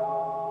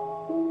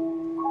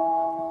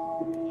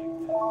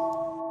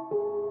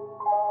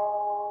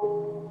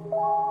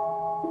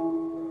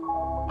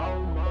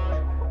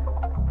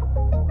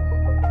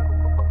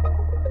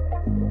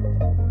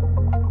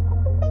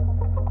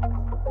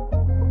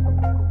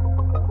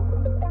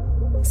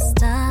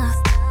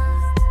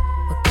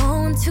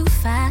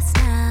 fast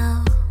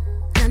now.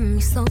 Let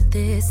me slow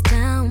this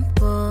down,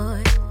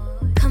 boy.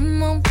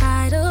 Come on,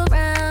 ride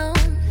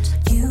around.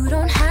 You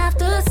don't have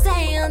to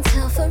stay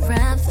until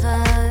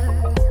forever.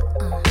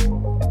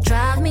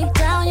 Drive me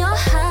down your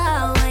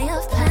highway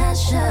of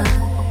pleasure.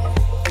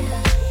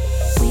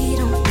 We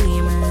don't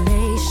need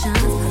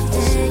relations.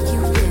 There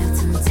you live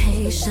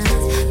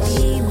temptations.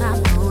 Be my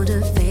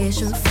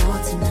motivation for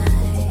tonight.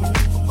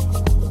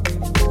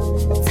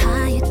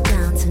 Tie it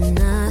down to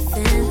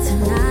nothing.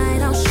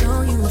 Tonight I'll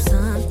show you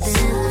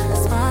something.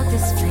 Spark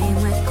this flame,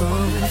 we're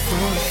going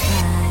for a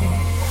fight.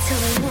 Till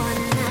the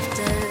morning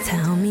after.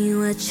 Tell me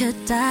what you're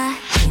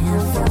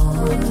dying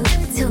for.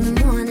 Till the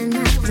morning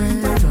after.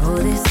 Throw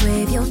this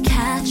wave you'll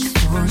catch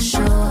for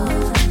sure.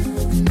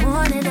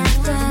 Morning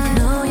after.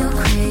 Know you're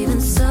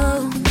craving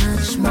so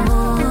much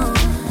more.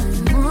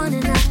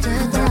 Morning after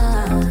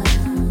dark.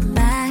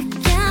 Back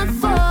and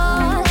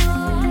forth.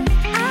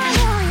 I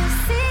know you're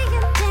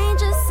seeing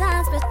danger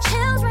signs, but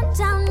chills run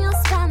down your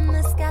spine.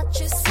 This got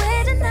you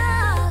sweating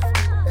up.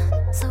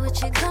 So what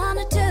you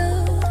gonna do?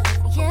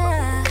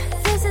 Yeah,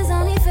 this is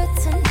only for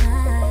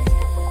tonight.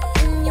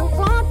 And you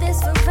want this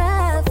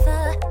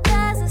forever.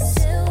 There's a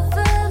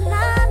silver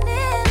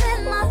lining in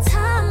my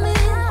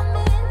timing.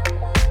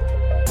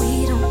 We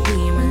don't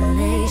need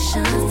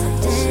relations.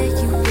 Dare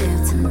you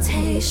live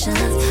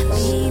temptations.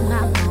 Be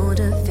my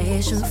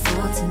motivation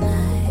for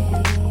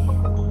tonight.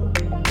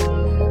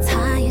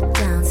 Tie it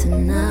down to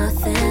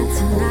nothing.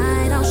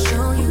 Tonight I'll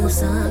show you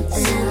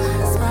something.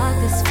 Spark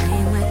this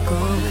flame, we're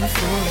going for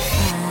a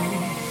fight.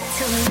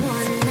 Till the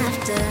morning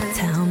after.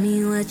 Tell me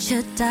what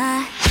you're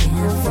dying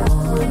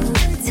for.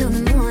 Till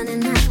the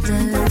morning after.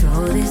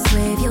 Throw this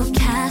wave you'll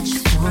catch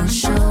for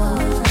sure.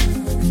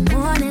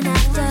 Morning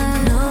after.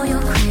 Know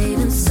you're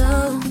craving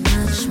so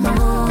much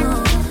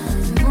more.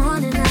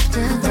 Morning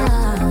after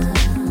dark.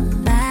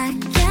 Back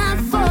and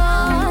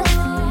forth.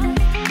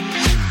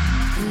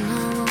 And I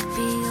won't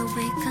be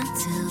awake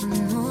until the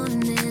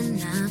morning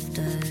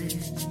after.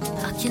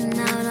 Blocking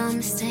out all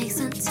mistakes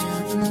until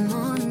the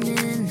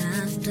morning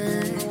after.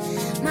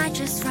 Might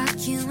just rock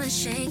you and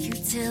shake you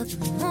till the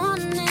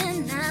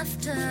morning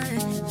after.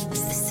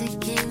 Is this a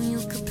game you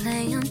could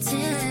play until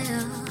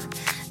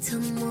the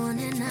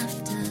morning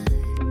after?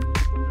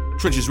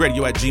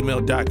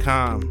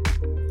 TrenchesRadio@gmail.com.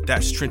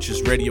 That's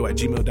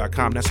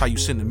TrenchesRadio@gmail.com. That's how you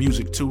send the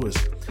music to us.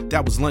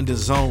 That was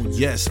London's own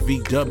Yes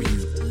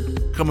VW.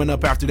 Coming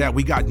up after that,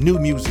 we got new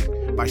music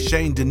by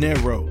Shane De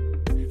Niro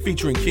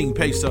featuring King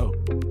Peso.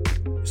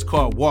 It's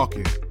called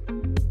Walking.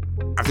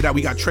 After that,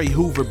 we got Trey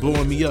Hoover,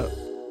 Blowing Me Up,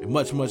 and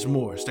much, much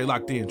more. Stay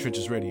locked in,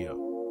 Trenches Radio.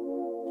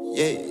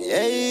 Yeah,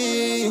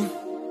 yeah.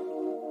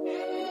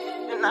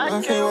 And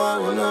I can't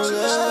walk with no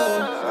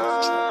love.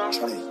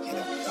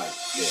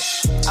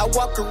 I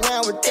walk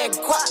around with that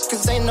guap,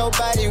 cause ain't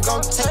nobody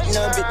gon' take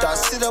none. Bitch, I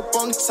sit up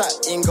on the top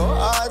and go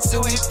hard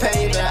till we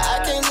pay that.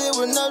 I can't live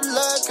with no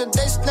love, cause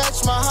they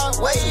snatch my heart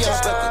way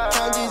up. But the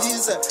count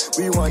is up,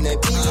 we wanna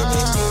be in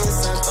the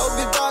son. So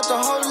bitch, out the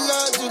whole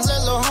love, just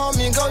let little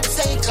homie go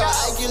take her.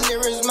 I can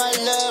lyrics my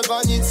love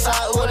on your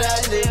top, what I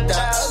live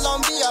down.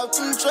 Alone be out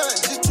from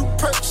drugs, just 2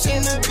 perks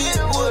in a bit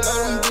wood. All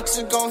them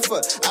bitches gon'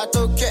 fuck, I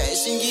throw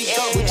cash and get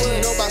going. What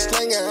you know about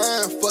slanging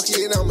iron? Fuck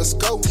it, I'm a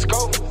scope.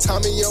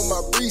 Tommy on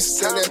my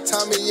briefs, and that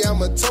Tommy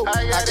I'm a tote.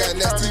 I got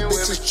nasty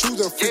bitches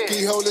choosing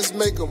freaky hoe, let's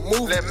make a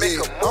movie.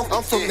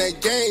 I'm from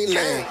that gang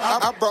land.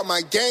 I brought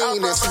my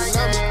gang and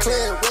tsunami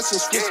clan. Russian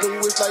switch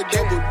them with like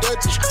double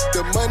dutches.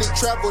 The money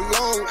travel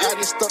long, I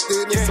just stuffed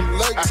it in some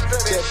luggage.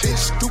 That bitch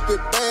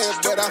stupid bad,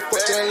 but I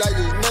fuck that like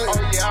it's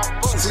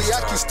nothing. See, I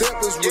keep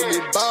steppers with me,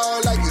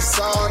 ball like it's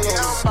all on me.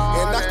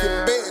 And I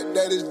can bet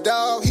that his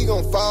dog, he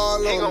gon' fall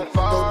on me.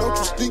 Don't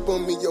you sleep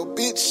on me, your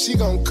bitch, she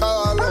gon'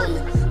 call on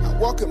me.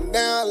 Walk him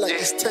down like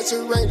it's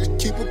Texas Rangers,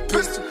 keep a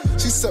pistol.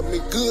 She suck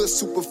me good,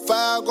 super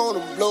fire, gonna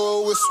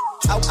blow a whistle.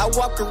 I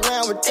walk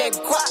around with that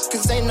guap,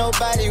 cause ain't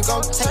nobody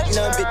gon' take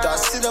none. Bitch, I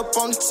sit up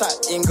on the top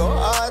and go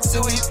hard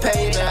till we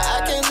pay that.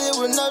 I can't live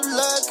with no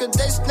love, cause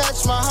they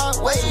snatch my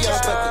heart way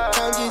up. But the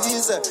count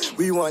is up,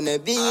 we wanna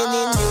be in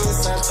the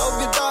sun. So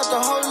bitch, out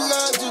the whole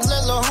love, just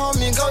let little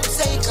homie go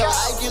take her.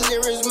 I can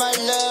lyrics my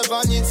love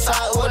on your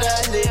top, what I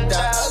live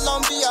down.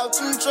 Alone be out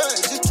from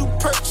drugs, just 2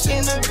 perks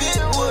in a bit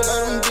wood.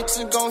 All them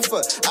bitches gon'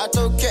 fuck, I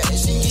throw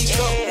cash and get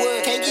go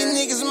wood. Can't get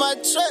niggas my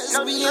trust,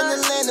 we in the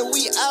land and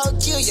we out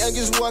kill.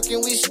 Youngest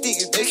walking with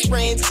stickers, they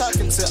spraying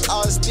talking to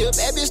all still.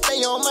 Bad bitch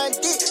stay on my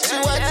dick, she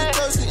watch it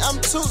closely, I'm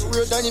too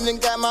real, don't even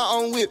got my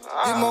own whip.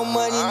 Get more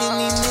money than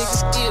these niggas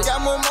still.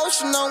 Got more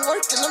motion on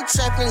working, I'm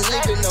trapping,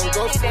 living, don't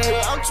go for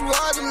real. I'm too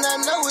hard and I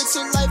know it's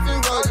your life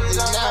and roses.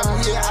 Now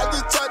I'm here, I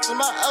just talked to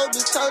my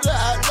oldest, told her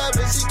I love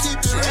her, she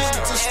keep it real.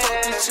 Just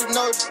fucking she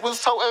know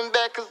was holding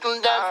back cause I'm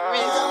down for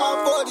real. Got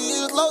my 40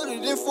 is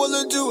loaded and full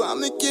of dew,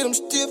 I'ma get him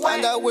still,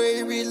 find out where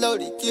he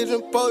reloaded. Get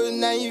him folded,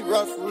 now he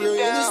rough for real.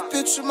 In this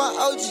picture my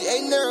OG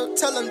ain't narrow,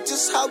 tell him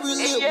just how we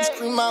live. We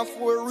scream out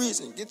for a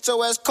reason, get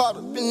your ass caught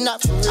up and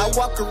not for real. I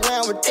walk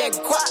around with that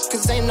guap,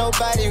 cause ain't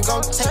nobody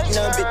gon' take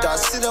none. Bitch, I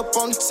sit up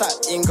on the top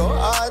and go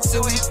hard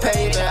till we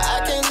pay that.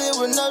 I can't live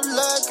with enough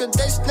love, cause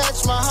they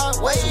snatch my heart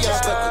way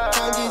up. But the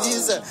count it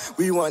is up.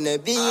 We wanna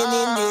be in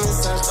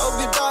this. So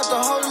be dark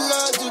the whole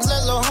love, just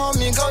let little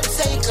homie go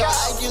take her.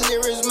 I can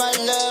lyrics my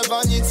love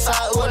on the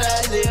top when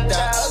I live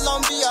down.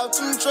 Alone be out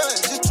some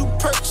drugs, just 2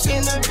 perks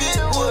in a bit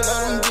wood.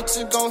 All them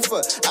bitches gon'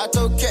 fuck. I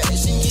throw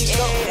cash and you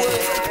go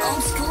wood.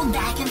 Old school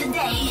back in the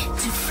day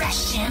to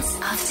fresh gems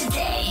of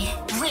today.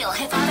 Real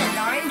hip hop and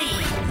R&B.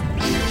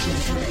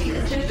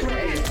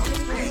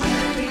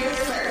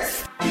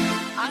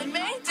 I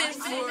made this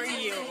for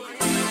you.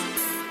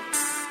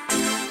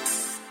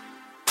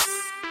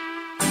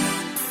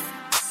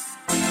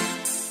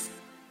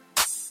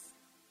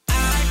 I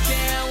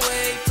can't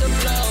wait to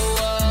blow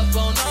up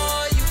on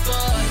all you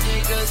fuck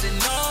niggas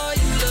and all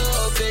you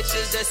little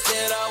bitches that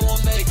said I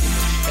won't make it.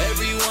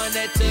 Everyone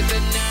that took a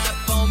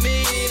nap on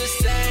me, the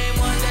same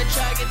one that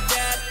tried to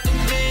adapt to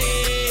me.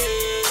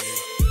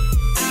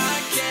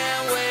 I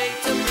can't wait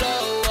to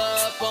blow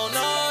up on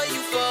all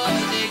you fuck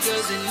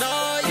niggas and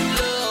all you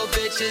little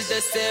bitches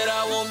that said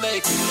I won't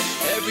make it.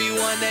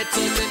 Everyone that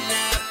took a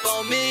nap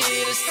on me,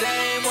 the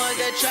same one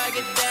that tried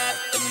to adapt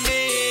to me.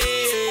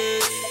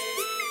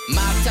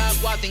 My top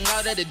walking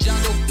out of the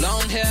jungle,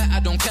 long hair, I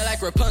don't care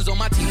like Rapunzel.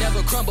 My team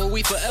never crumble,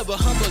 we forever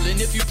humble.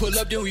 And if you pull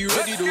up, then we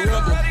ready to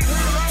rumble.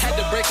 Had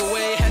to break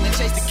away, had to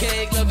chase the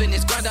cake. Loving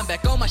this grind, I'm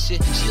back on my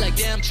shit. She like,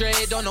 damn, Trey,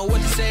 don't know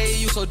what to say.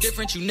 You so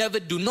different, you never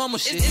do normal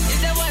shit.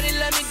 Is that why they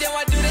love me? Then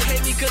why do they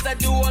hate me? Cause I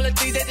do all the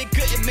things that they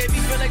couldn't. Make me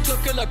feel like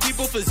 12 killer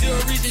people for 0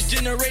 reasons.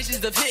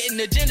 Generations of hitting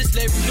the gender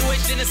slavery. New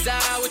age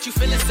genocide, what you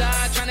feel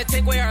inside? Trying to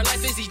take away our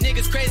life, is these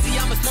niggas crazy?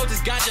 I'ma smoke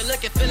this ganja,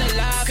 look and feel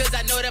alive. Cause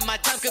I know that my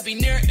time could be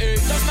near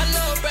Earth. Lost my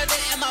little brother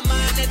in my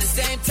mind at the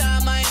same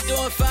time, I ain't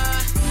doing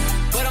fine.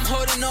 But I'm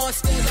holding on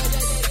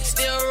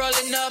still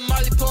rolling up,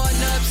 Marley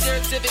pouring up,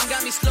 syrup sipping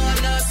got me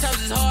slowing up.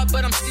 Times is hard,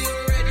 but I'm still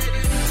ready.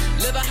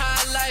 Live a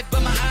high life,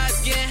 but my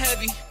eyes getting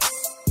heavy.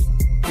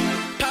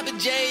 Papa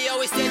J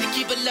always said to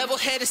keep a level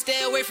head and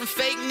stay away from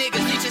fake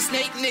niggas, leeching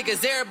snake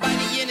niggas.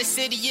 Everybody in the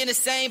city in the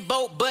same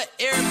boat, but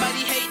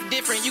everybody hate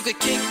different. You could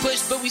kick,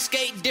 push, but we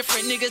skate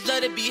different. Niggas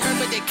love to be heard,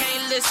 but they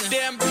can't listen.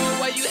 Damn, bro,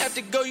 why you have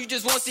to go? You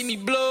just won't see me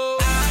blow.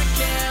 I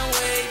can't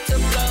wait to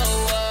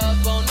blow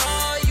up on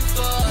all you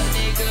fuck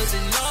niggas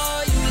and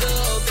all you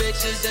little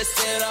bitches that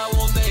said I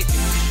won't make it.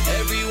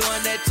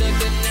 Everyone that took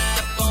a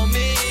nap on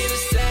me, the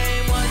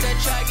same ones that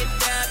try to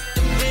adapt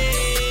to me.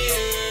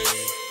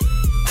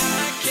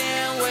 I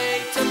can't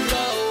wait to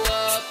blow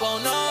up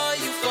on all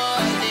you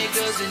fuck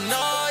niggas and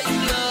all you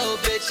little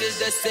bitches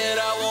that said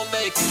I won't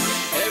make it.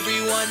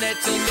 Everyone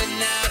that took a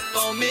nap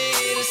on me,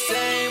 the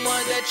same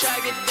ones that try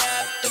to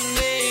adapt to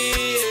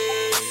me.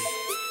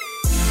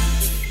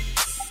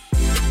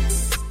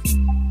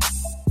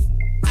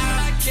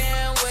 I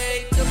can't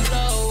wait to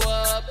blow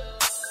up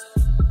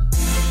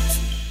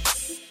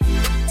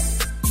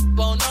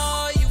on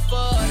all you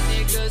fuck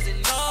niggas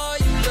and all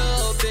you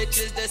little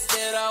bitches that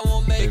said I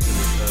won't make it.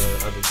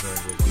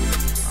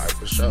 Alright,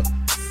 for sure.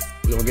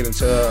 We're gonna get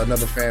into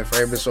another fan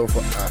favorite so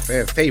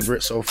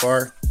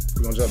far.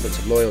 We're gonna jump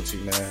into Loyalty,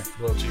 man.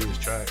 Loyalty is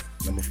track.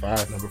 Number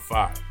 5. Number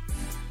 5.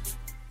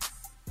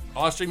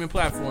 All streaming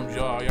platforms,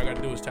 y'all. All y'all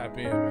gotta do is tap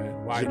in,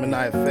 man. Why?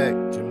 Gemini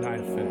Effect. Gemini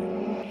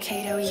Effect.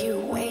 Kato, you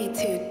way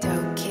too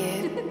dope,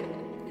 kid.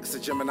 It's the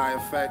Gemini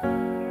Effect.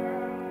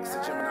 It's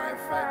the Gemini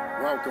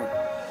Effect. Welcome.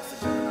 It's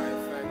the Gemini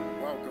Effect.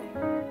 Welcome.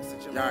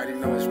 Y'all already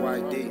know it's YD.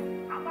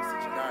 Y'all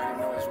already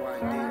know it's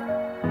YD.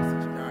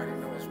 Y'all already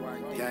know it's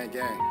YD. Gang,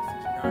 gang.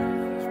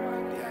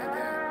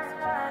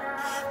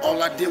 All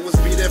I did was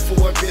be there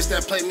for a bitch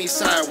that played me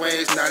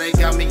sideways. Now they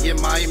got me in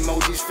my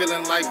emojis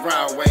feeling like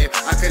Broadway.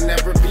 I can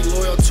never be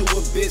loyal to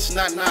a bitch,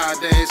 not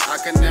nowadays. I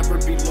can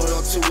never be loyal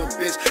to a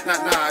bitch,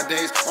 not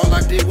nowadays. All I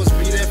did was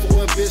be there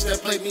for a bitch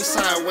that played me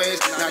sideways.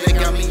 Now they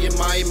got me in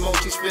my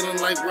emojis feeling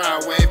like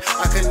Broadway.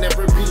 I can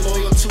never be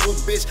loyal to a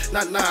bitch,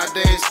 not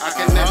nowadays. I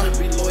can never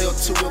be loyal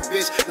to a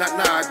bitch, not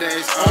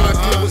nowadays. All I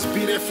did was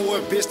be there for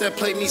a bitch that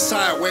played me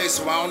sideways.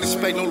 So I don't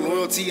expect no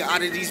loyalty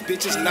out of these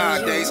bitches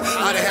nowadays.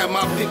 I done had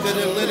my pick of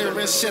the litter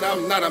and shit,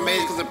 I'm not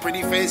amazed. Cause a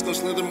pretty face gon'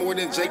 slither more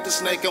than Jake the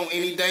Snake on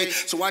any day.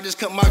 So I just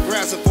cut my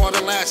grass up all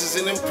the lashes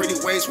in them pretty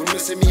ways. When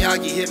Mr.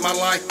 Miyagi hit my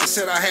line and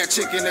said I had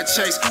chicken to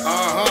chase.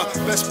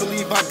 Best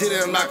believe I did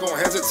it, I'm not gon'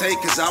 hesitate.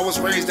 Cause I was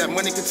raised that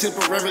money can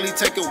temporarily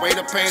take away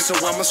the pain. So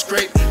I'ma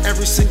scrape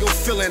every single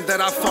feeling that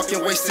I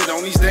fucking wasted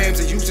on these dames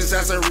and use this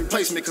as a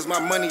replacement. Cause my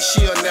money,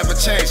 she'll never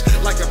change.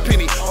 Like a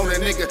penny on a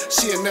nigga,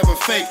 she'll never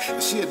fake.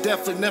 And she'll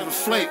definitely never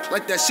flake.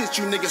 Like that shit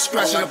you niggas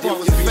scratching up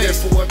off your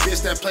face. For a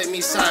bitch that played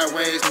me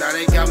sideways. Now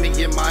they got me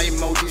in my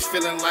emojis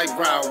feeling like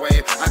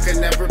Broadway. I can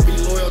never be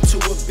loyal to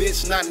a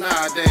bitch, not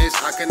nowadays.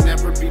 I can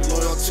never be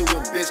loyal to a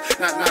bitch,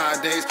 not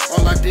nowadays.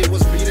 All I did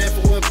was be there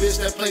for a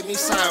bitch that played me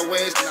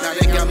sideways. Now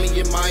they got me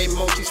in my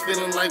emojis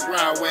feeling like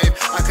Broadway.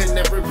 I can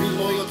never be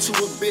loyal to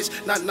a bitch,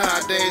 not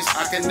nowadays.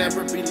 I can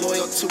never be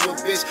loyal to a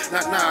bitch,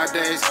 not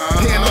nowadays.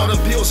 Paying all the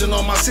bills and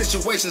all my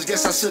situations,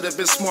 guess I should have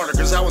been smarter.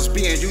 Cause I was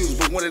being used,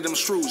 but one of them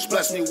shrews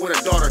blessed me with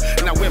a daughter.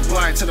 And I went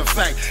blind to the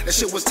fact that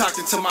shit was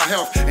toxic to my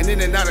health. And in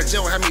and out of jail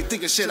hell, had me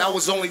thinking shit, I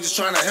was only just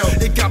trying to help.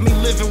 It got me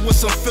living with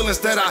some feelings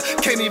that I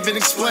can't even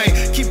explain.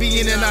 Keep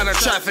me in and out of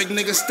traffic,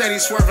 niggas steady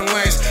swerving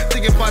lanes.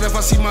 Thinking about if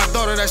I see my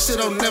daughter, that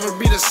shit'll never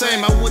be the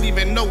same. I wouldn't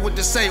even know what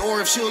to say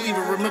or if she'll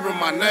even remember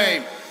my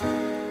name.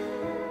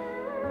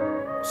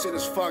 Shit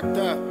is fucked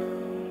up.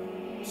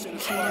 Shit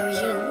is fucked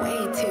up. You're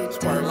way too It's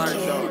part of life,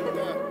 dumb,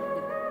 dog.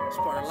 It's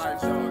part of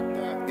life, dog.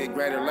 Get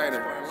greater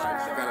later.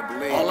 You gotta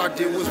believe. All I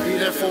did was be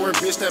there for a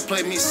bitch that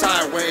played me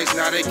sideways.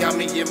 Now they got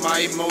me in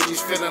my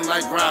emojis feeling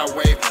like ground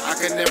wave. I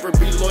can never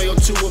be loyal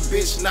to a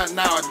bitch, not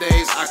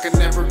nowadays. I can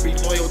never be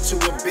loyal to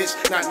a bitch,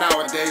 not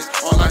nowadays.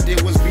 All I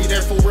did was be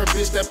there for a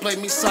bitch that played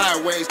me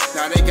sideways.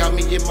 Now they got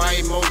me in my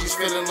emojis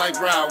feeling like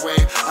ground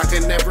wave. I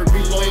can never be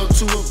loyal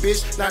to a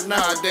bitch, not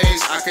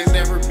nowadays. I can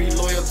never be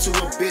loyal to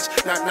a bitch,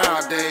 not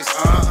nowadays.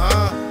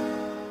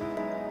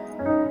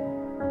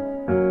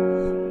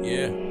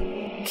 Yeah.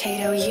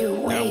 Kato, you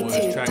way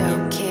too track dumb,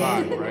 number kid.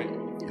 5, right?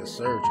 Yes,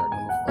 sir. Track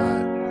number 5.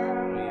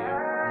 Yeah.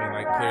 I mean,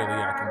 like, clearly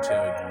I can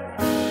tell you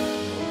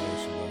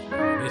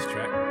this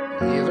track.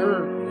 Yes, sir.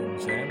 You know what I'm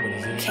saying? But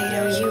is it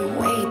Kato, you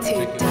way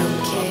too dumb,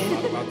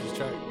 kid. about this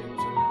track? You know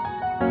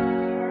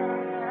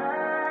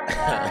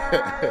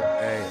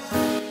Hey,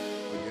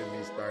 we're getting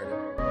me started.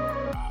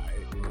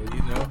 Alright, well,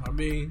 you know, I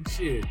mean,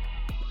 shit.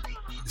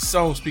 The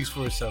song speaks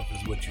for itself,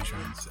 is what you're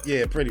trying to say.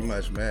 Yeah, pretty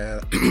much,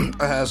 man.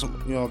 I had some,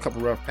 a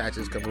couple rough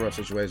patches, couple rough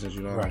situations,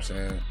 you know what I'm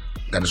saying?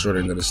 Got the short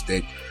end of the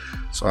stick,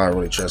 so I don't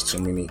really trust too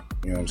many,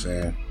 you know what I'm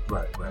saying?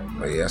 Right.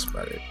 But yeah, that's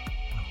about it.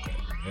 Okay.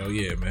 Hell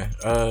yeah, man.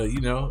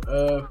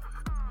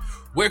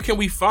 Where can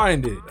we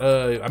find it?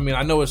 I mean,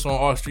 I know it's on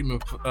all streaming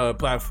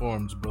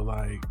platforms, but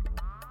like,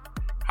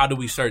 how do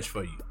we search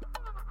for you?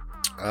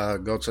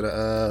 Go to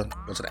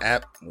the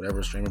app,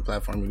 whatever streaming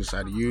platform you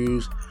decide to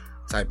use.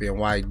 Type in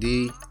YD,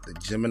 the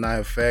Gemini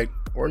Effect,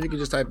 or you can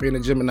just type in the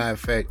Gemini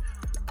Effect,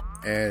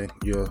 and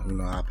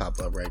I'll pop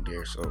up right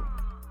there. So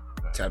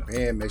tap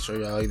in, make sure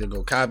y'all either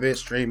go copy it,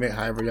 stream it,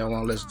 however y'all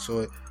want to listen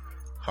to it.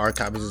 Hard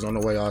copies is on the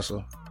way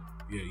also.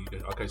 Yeah,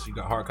 okay, so you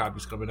got hard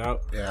copies coming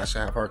out? Yeah, I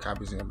should have hard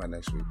copies in by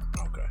next week.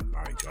 Okay,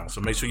 all right, y'all. So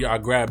make sure y'all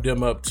grab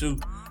them up too.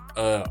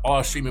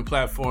 All streaming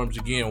platforms,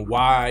 again,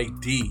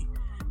 YD,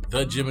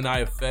 the Gemini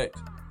Effect.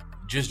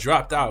 Just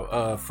dropped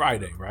out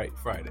Friday, right?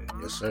 Friday.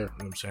 Yes, sir. You know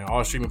what I'm saying?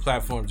 All streaming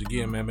platforms,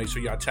 again, man. Make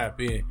sure y'all tap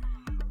in.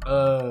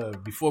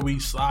 Before we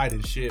slide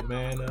and shit,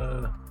 man,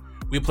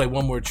 we play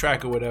one more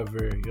track or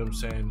whatever, you know what I'm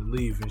saying, to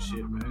leave and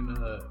shit,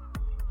 man.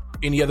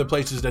 Any other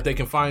places that they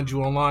can find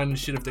you online and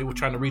shit if they were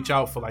trying to reach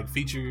out for like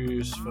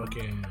features,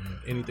 fucking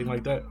anything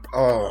like that?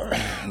 Oh,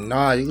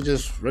 nah, you can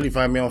just really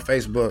find me on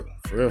Facebook.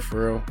 For real.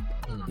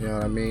 Mm-hmm. You know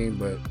what I mean?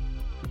 But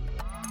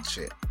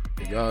shit.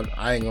 Y'all,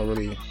 I ain't gonna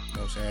really, you know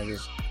what I'm saying,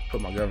 just put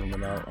my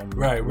government out.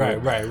 Right.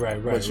 But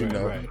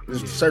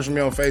just search for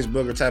me on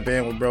Facebook or tap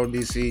in with Bro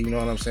DC, you know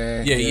what I'm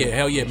saying? Yeah,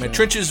 hell yeah, man.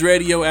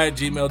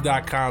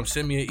 Trenchesradio@gmail.com.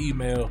 Send me an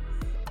email.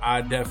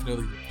 I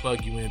definitely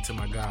plug you into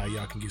my guy.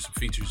 Y'all can get some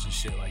features and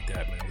shit like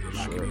that, man. We're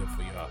locking in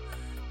for y'all.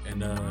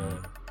 And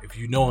if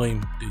you know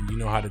him, then you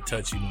know how to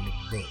touch him on the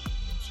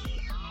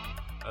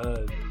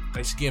book.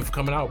 Thanks again for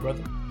coming out,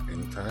 brother.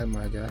 Anytime,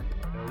 my guy.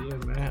 Hell yeah,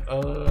 man.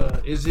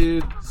 Is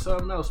it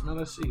something else, man?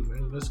 Let's see,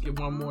 man. Let's get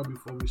one more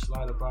before we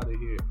slide up out of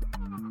here.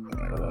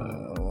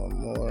 One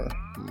more.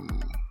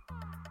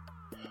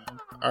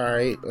 All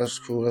right, that's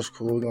cool.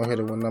 We're gonna hit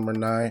it with number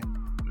 9.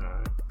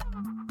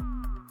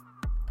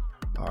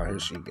 All right, here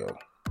she go.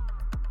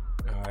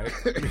 All right.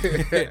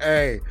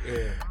 Hey,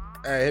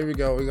 here we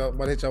go. We're going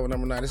to hit y'all with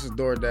number 9. This is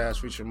DoorDash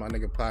featuring my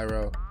nigga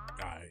Pyro. All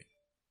right.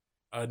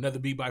 Another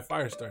beat by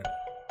Firestarter.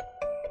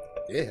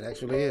 Yeah, it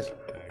actually is.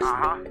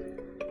 Yeah.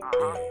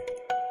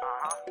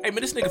 Hey,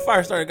 man, this nigga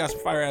Firestarter got some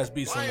fire-ass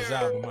beats on his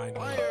album. I ain't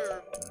gonna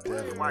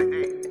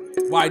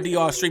lie. YD,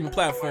 all streaming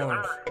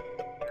platforms.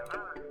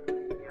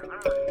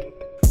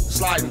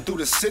 Sliding through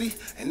the city,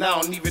 and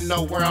I don't even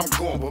know where I'm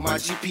going. But my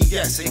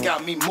GPS, it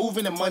got me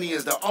moving, and money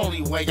is the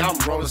only way I'm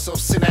rolling. So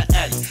send that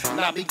Addy,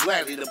 and I'll be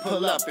gladly to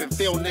pull up and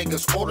fill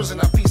niggas' orders.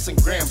 And I piece some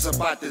grams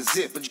about the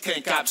zip, but you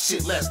can't cop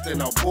shit less than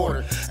a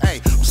border.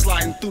 Hey, I'm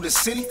sliding through the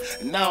city,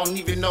 and I don't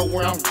even know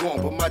where I'm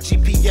going. But my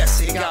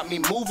GPS, it got me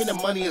moving, and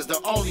money is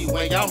the only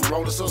way I'm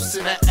rolling. So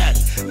send that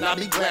Addy, and I'll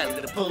be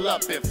gladly to pull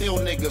up and fill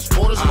niggas'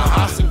 orders. And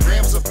I piece some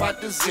grams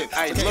about the zip,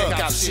 but you can't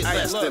cop shit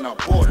less than a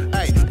border.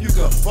 Hey, you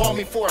could phone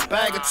me for a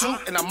bag or two,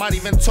 and I might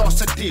even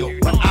toss a deal,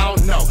 but I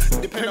don't know.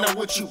 Depending on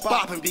what you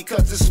bopping,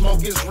 because this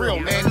smoke is real,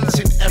 man, each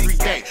and every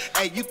day.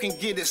 Hey, you can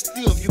get it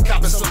still if you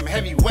copping some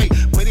heavyweight,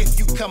 but if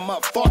you come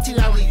up faulty,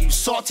 I leave you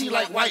salty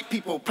like white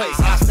people place.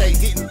 I stay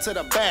getting to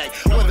the bag,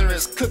 whether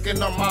it's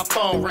cooking or my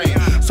phone ring.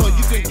 So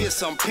you can get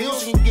some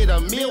pills, you can get a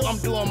meal, I'm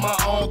doing my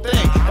own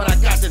thing, but I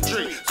got the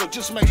drink. So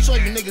just make sure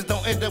you niggas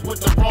don't end up with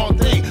the wrong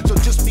thing. So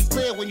just be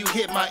clear when you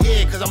hit my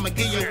ear, cause I'ma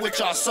give you what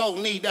y'all so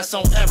need, that's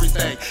on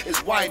everything.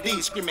 It's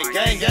YD screaming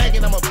gang gang,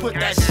 and I'ma put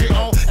that shit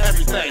on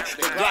everything.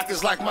 The Glock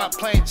is like my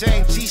plain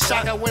Jane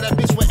G-Shock. I wear that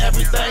bitch with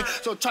everything.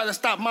 So try to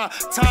stop my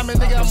timing,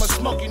 nigga. I'ma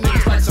smoke you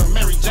niggas like some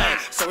Mary Jane.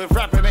 So if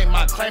rapping ain't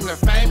my claim to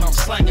fame, I'm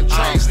slanging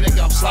trains,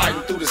 nigga. I'm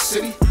sliding through the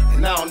city, and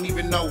and I don't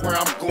even know where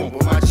I'm going.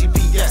 But my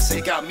GPS,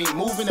 it got me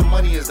moving, and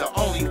money is the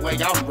only way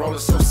I'm rolling.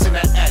 So send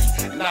that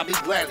addy, and I'll be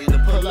gladly to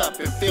pull up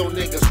and fill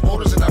niggas'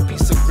 orders. And I be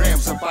some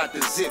grams about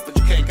the zip, but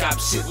you can't cop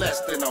shit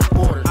less than a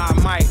border. I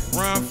might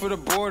run for the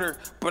border,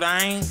 but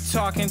I ain't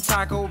talking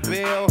Taco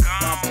Bell.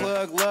 My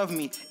plug love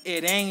me,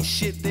 it ain't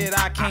shit that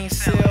I can't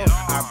sell.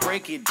 I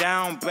break it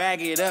down,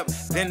 bag it up,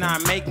 then I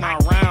make my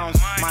rounds.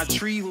 My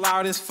tree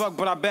loud as fuck,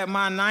 but I bet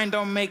my 9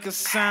 don't make a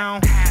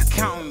sound.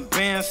 Counting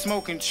bands,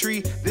 smoking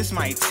tree, this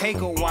might take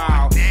a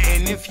while.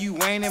 And if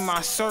you ain't in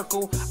my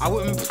circle, I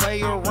wouldn't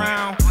play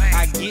around.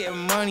 I get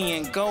money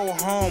and go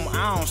home,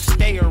 I don't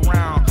stay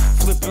around.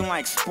 Flipping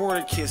like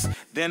Sporticus,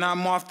 then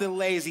I'm off to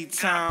Lazy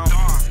Town.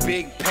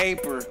 Big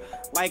paper,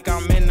 like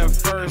I'm in the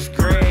first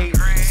grade.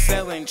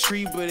 Selling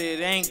tree, but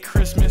it ain't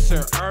Christmas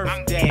or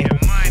Earth Day.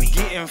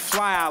 Getting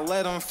fly, I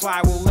let them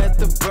fly, we'll let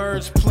the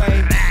birds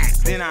play.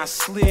 Then I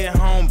slid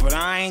home, but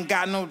I ain't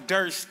got no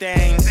dirt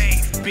stains.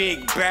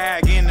 Big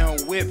bag in a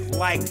whip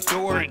like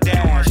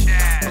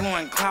DoorDash.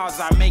 Blowing clouds,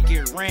 I make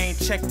it rain,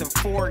 check the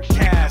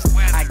forecast.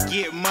 I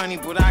get money,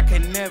 but I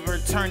can never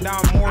turn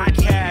down more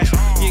cash.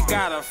 You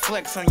gotta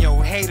flex on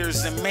your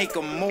haters and make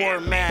them more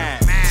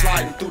mad.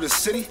 Sliding through the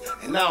city,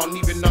 and I don't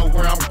even know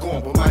where I'm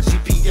going. But my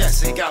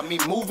GPS, it got me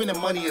moving, and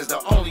money is the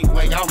only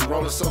way I'm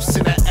rolling. So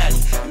send that addy,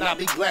 and I'll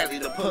be gladly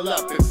to pull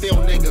up and fill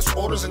niggas'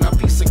 orders. And I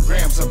be some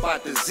grams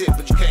about the zip,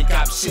 but you can't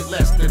cop shit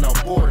less than a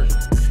border.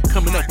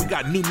 Coming up, we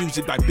got new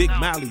music by Big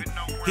Mally,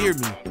 Hear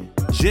Me,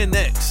 Gen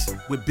X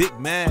with Big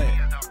Mad.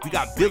 We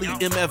got Billy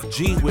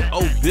MFG with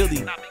Oh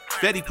Billy,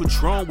 Fetty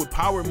Patron with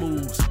Power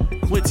Moves,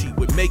 Quinty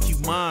with Make You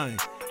Mine,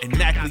 and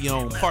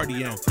Nacleon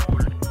Party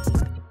Anthem.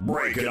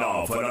 Breaking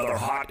off another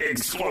hot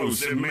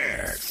explosive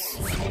mix.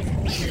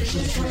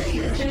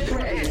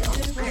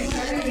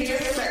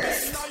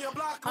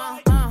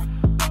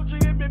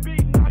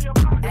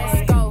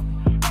 Let's go.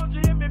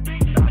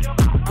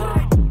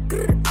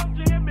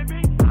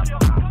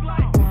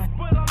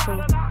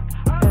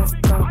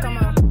 Come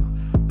on.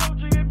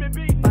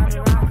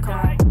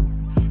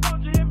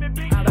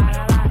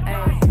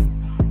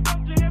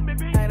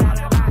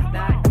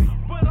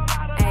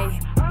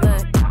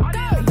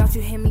 Don't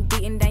you hear me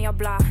beating down your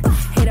block?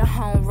 Hit a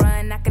home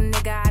run, knock a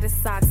nigga out of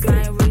socks. I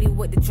ain't really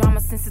with the drama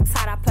since the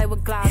time I play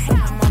with Glock.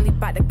 I'm only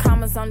about the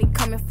commas, only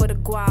coming for the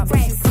guap.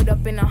 She put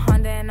up in a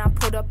Honda and I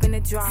put up in a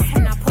drop.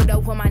 And I put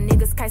up with my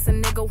niggas, case a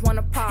nigga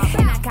wanna pop.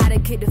 And I gotta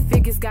get the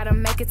figures, gotta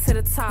make it to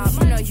the top.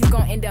 You know you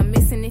gon' end up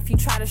missing if you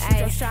try to shoot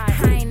your shot.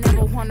 I ain't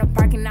never wanna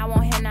park and I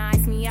won't have no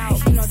ice me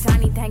out. You know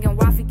Johnny Dang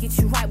Waffy get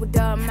you right with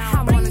the amount.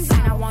 I wanna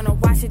sing, I wanna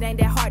watch it, ain't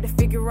that hard to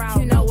figure out.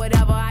 You know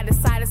whatever I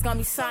decide, it's gonna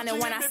be shining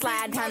when I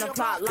slide down the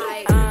plot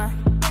like ay,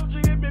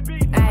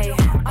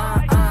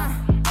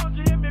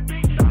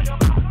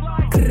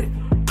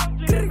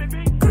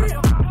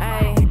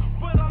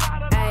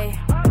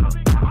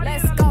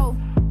 let's go.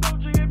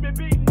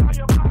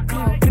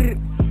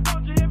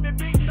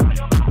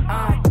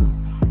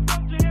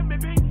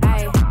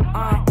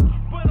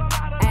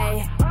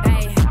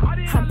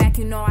 I'm back,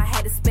 you know I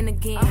had to spin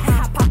again.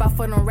 I pop out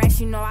for them racks,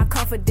 you know I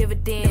come for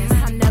dividends.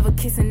 I'm never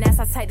kissing ass,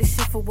 I take the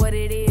shit for what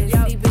it is.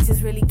 These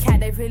bitches really cat,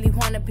 they really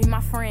wanna be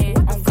my friend.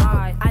 On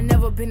God, I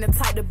never been the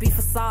type to be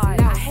facade.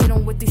 I hate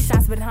them with these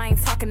shots, but I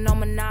ain't talking no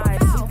Minaj.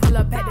 We pull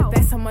up at the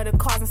back, some of the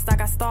cars and stock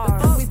our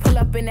stars. We pull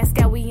up in that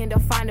sky, we end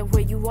up finding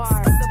where you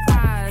are.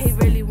 Surprise, he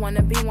really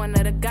wanna be one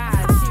of the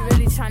guys. She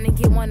really tryna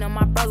get one of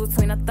my bros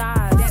between her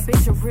thighs. That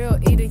bitch a real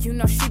eater, you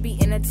know she be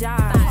in a job.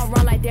 I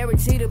run like Derek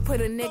Jeter,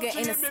 put a nigga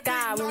in the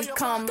sky when we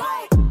come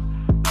like.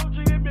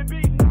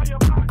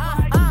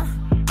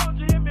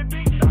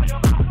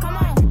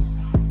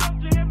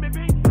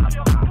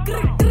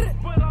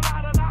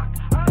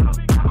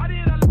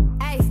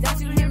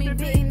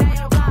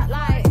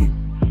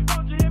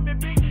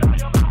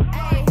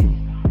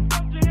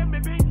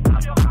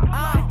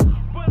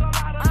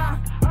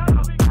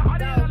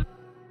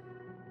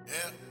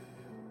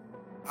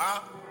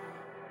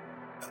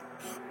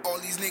 All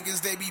these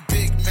niggas, they be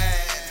big mad.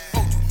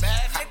 Oh, you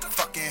mad? I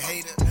fucking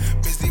hate it.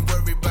 Bitch, they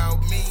worry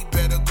about me.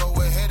 Better go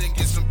ahead and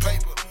get some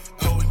paper.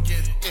 Go and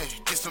get it. Yeah,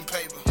 get some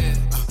paper.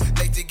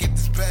 Late to get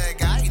this bag.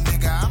 Aight,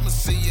 nigga, I'ma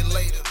see you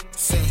later.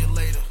 See you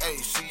later. Hey,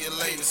 see you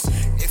later.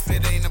 If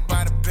it ain't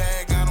about a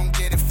bag, I don't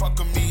get it. Fuck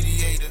a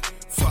mediator.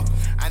 Fuck,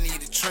 I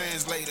need a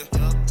translator.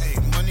 Hey,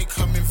 money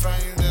coming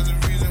fine. There's a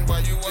reason why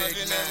you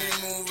watching every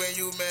move and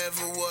you mad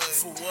for what?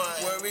 For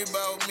what? Worry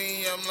about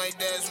me, I'm like,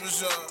 that's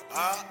what's up.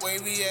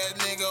 Wavy ass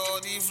nigga, all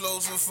these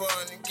flows for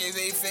fun. In case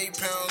they fake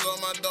pounds, all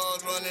my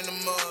dogs running the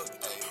mug.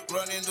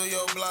 Running through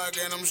your block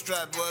and I'm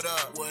strapped, what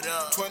up? What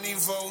up?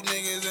 24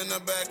 niggas in the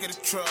back of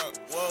the truck.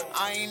 Whoa.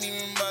 I ain't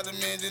even about to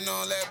mention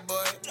all that,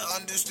 but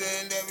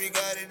understand that we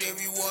got it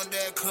if you want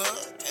that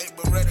cut. Hey,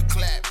 Beretta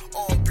clap,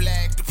 all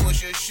black to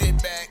push your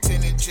shit back.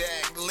 Tenant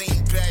jack,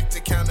 lean back to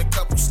count a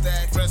couple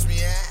stacks. Press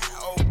me out,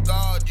 oh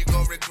God, you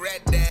gon'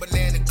 regret that.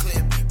 Banana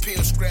clip,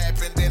 peel scrap,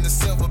 and then the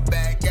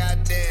silverback.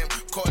 Goddamn,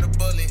 caught a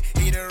bullet.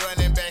 He the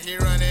running back, he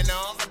running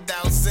off.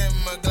 Douse him,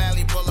 I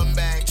gladly pull him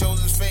back.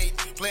 Chose his fate,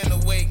 playing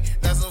the wake,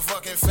 that's a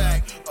fucking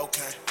fact.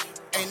 Okay,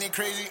 ain't it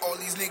crazy? All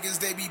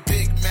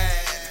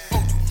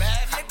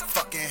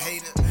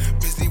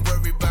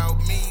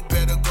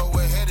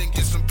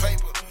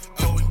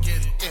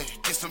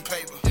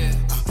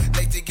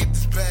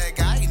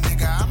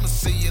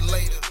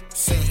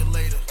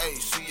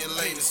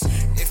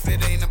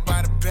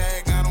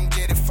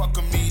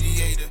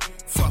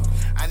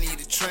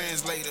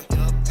translator.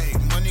 Hey,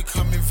 money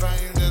coming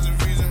fame, there's a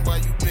reason why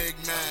you big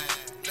man.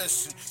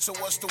 Listen, so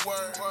what's the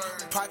word?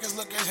 Pockets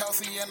looking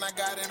healthy and I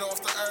got it off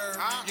the herb.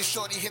 Your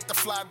shorty hit the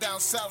fly down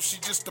south, she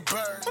just a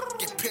bird.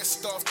 Get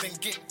pissed off, then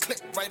get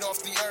clipped right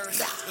off the earth.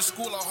 The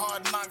school of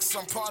hard knocks,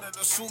 I'm part of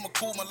the Summa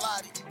Cum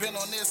Laude. Been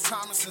on this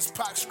time since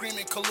Pac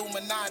screaming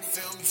Illuminati.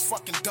 Feel me,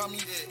 fucking dummy,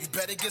 you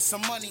better get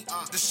some money.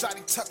 The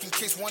shotty tuck in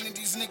case one of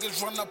these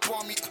niggas run up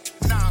on me.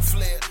 Nah,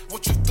 flare,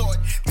 what you thought?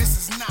 This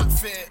is not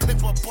fair.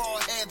 Clip up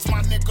ball heads,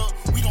 my nigga,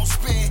 we don't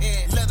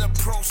spearhead. Let her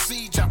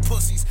proceed, y'all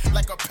pussies,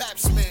 like a pap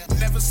smear.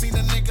 Never seen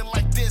a nigga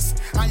like this,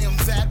 I am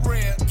that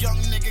rare. Young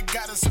nigga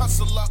got his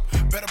hustle up,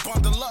 better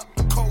bundle up.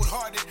 Cold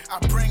hearted, I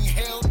bring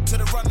hell to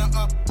the runner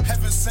up.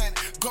 Heaven sent,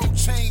 gold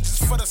changes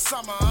for the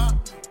summer, huh?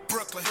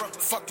 Brooklyn,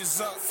 fuck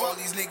is up. All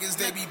these niggas,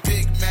 they be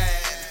big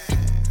mad.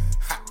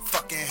 Hot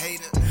fucking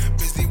hater,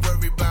 busy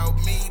worried about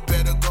me.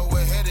 Better go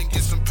ahead and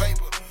get some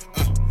paper.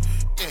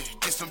 Yeah,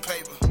 get some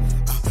paper.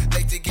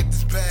 Late to get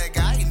this bag,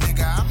 aight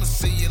nigga, I'ma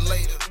see you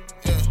later.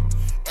 Yeah,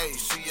 hey,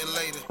 see you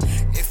later.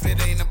 If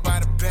it ain't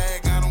about a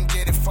bag, I don't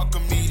get it, fuck a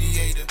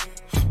mediator.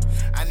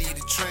 I need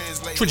a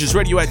translator.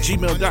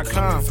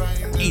 TrenchesRadio@gmail.com.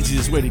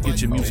 Easiest way to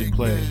get your music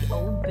played.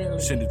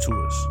 Send it to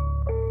us.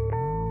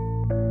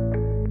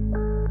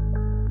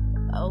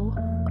 Oh,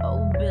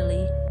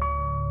 Billy.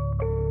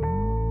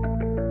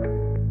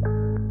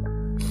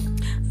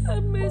 I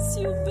miss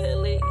you,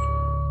 Billy.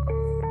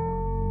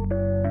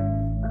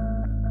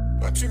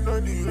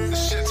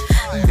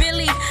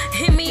 Billy,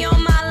 hit me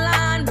on my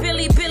line.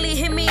 Billy,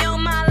 hit me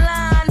on my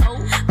line.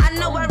 I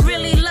know I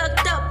really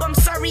lucked up. I'm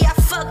sorry I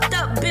fucked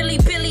up. Billy,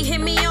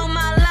 hit me on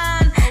my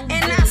line.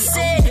 And I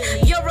said,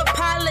 your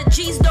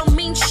apologies don't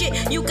mean shit.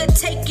 You could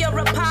take your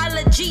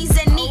apologies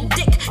and eat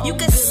dick. You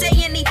could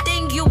say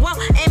anything you want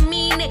and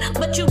mean it.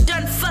 But you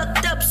done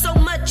fucked up so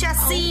much, I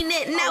seen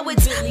it. Now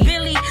it's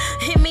Billy,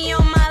 hit me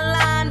on my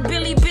line.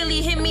 Billy,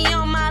 hit me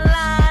on my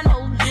line.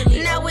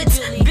 Now it's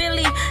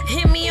Billy,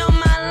 hit me on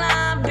my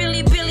line.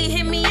 Billy,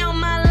 hit me on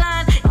my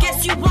line.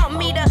 Guess you want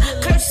me to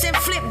curse and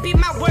flip, be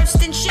my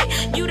worst and shit.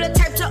 You the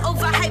type to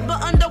overhype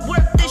but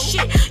underwork the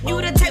shit. You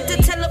the type to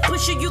tell a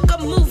pusher you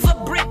can move a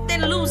brick,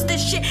 then lose the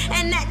shit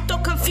and act all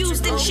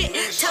confused and shit.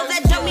 Tell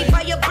that dummy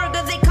buy a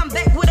burger, they come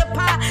back with a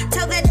pie.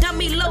 Tell that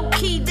dummy low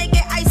key, they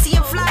get icy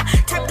and fly.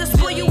 Type to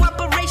spoil you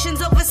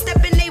operations,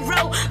 overstepping they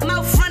roll.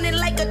 Mouth running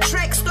like a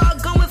track star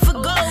going for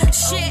gold.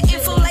 Shit,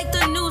 info like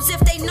the news if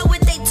they know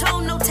what they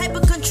told. No type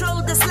of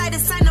control, the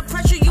slightest sign of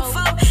pressure you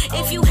fold.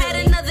 If you had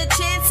another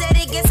chance at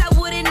it, guess I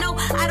wouldn't know.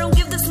 I don't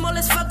give the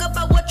smallest fuck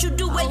about what you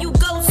do, where you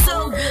go.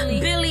 So,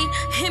 Billy,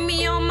 hit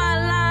me on my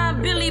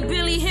line. Billy,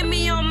 hit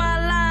me on my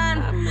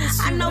line.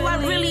 I know I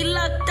really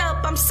lucked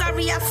up. I'm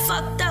sorry I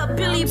fucked up.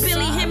 Billy,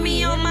 hit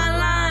me on my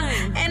line.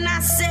 And I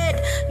said,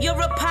 your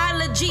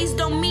apologies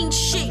don't mean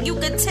shit. You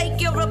could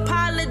take your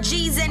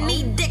apologies and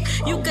eat dick.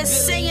 You could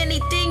say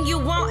anything you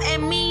want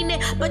and mean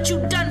it. But you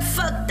done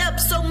fucked up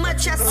so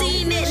much, I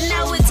seen it.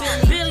 Now it's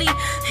Billy,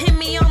 hit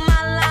me on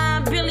my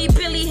line. Billy,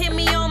 hit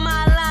me on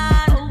my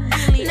line.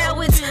 Now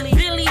it's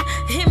Billy,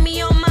 hit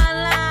me on my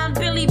line.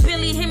 Billy,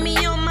 hit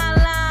me on my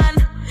line.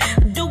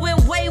 Doing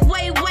way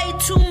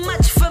too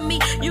much for me.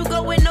 You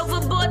going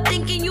overboard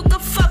thinking you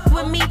could fuck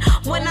with me.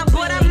 When I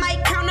bought, I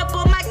might count up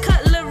all my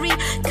cutlery.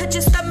 Cut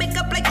your stomach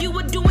up like you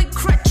were doing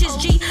crutches,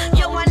 G.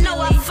 Yo, I know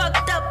I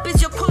fucked up.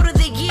 It's your quote of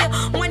the year.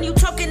 When you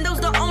talking, those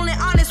the only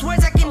honest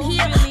words I can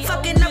hear.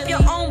 Fucking up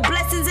your own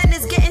blessings and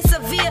it's getting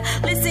severe.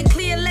 Listen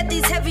clear, let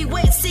these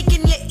heavyweights sink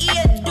in your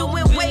ear.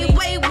 Doing way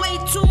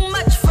too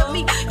much for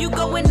me. You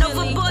going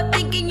overboard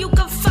thinking you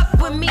can fuck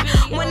with me.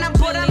 When I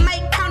bought, I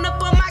might count up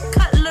all my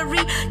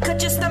cutlery. Cut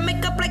your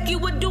stomach up like you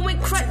were doing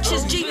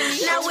crutches, G.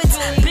 Now it's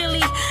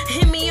Billy,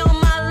 hit me on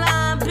my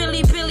line.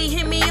 Billy,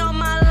 hit me on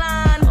my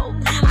line.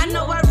 I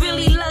know I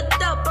really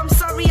lucked up. I'm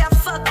sorry I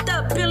fucked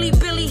up. Billy,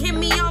 hit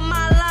me on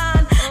my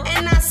line.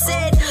 And I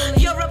said,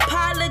 your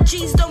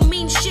apologies don't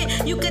mean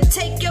shit. You could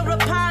take your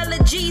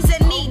apologies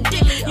and eat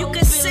dick. You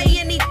could say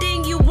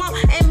anything you want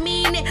and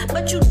mean it.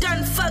 But you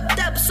done fucked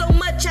up so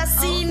much, I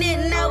seen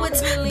it. Now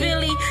it's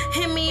Billy,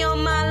 hit me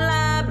on my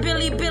line.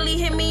 Billy,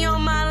 hit me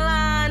on my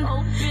line.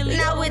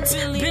 Now it's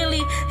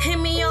Billy, hit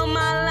me on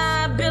my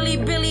line. Billy,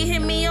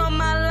 hit me on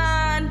my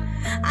line.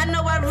 I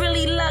know I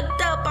really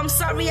lucked up. I'm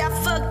sorry I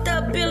fucked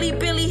up. Billy,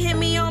 hit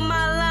me on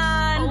my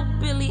line.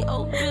 Billy,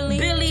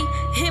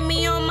 hit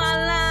me on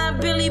my line.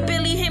 Billy,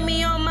 hit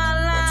me on my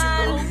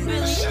line.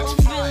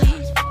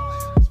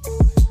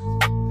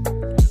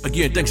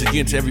 Again, thanks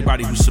again to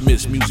everybody who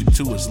submits music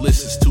to us,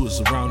 listens to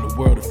us around the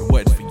world. If it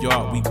wasn't for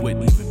y'all, we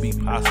wouldn't even be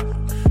possible.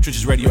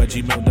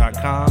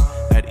 TrenchesRadio@gmail.com.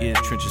 That is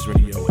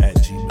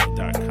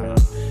TrenchesRadio@gmail.com.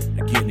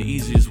 Again, the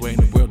easiest way in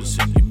the world to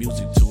send your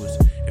music to us.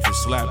 If it's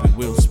slapping,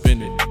 we'll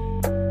spin it.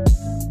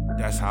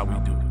 That's how we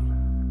do it.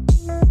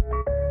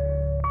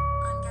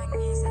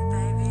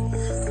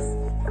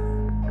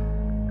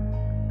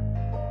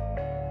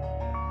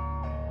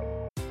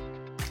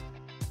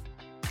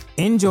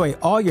 Enjoy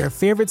all your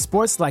favorite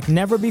sports like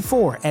never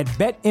before at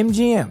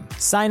BetMGM.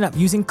 Sign up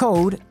using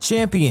code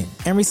CHAMPION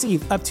and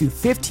receive up to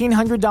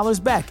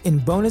 $1,500 back in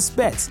bonus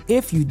bets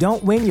if you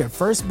don't win your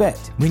first bet.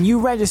 When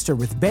you register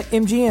with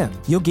BetMGM,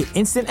 you'll get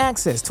instant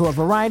access to a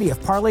variety of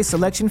parlay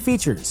selection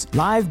features,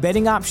 live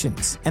betting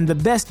options, and the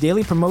best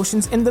daily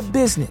promotions in the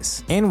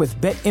business. And with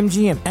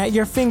BetMGM at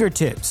your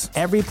fingertips,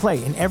 every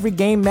play and every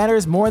game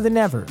matters more than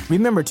ever.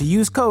 Remember to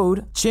use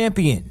code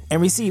CHAMPION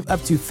and receive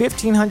up to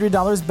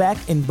 $1,500 back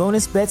in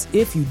bonus bets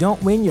if you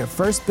don't win your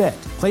first bet.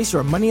 Place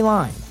your money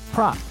line,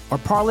 prop, or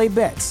parlay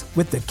bets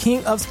with the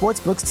king of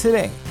sportsbooks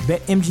today.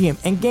 BetMGM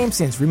and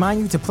GameSense remind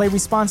you to play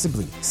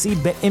responsibly. See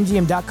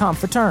BetMGM.com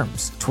for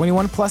terms.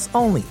 21 plus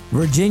only.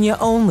 Virginia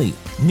only.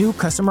 New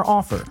customer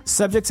offer.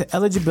 Subject to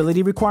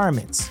eligibility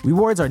requirements.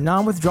 Rewards are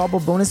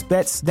non-withdrawable bonus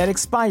bets that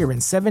expire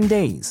in 7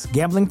 days.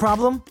 Gambling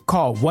problem?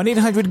 Call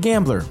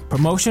 1-800-GAMBLER.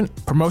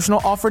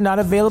 Promotional offer not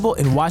available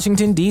in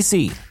Washington,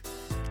 D.C.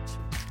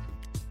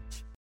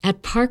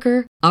 At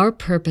Parker, our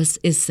purpose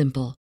is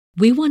simple.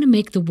 We want to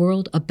make the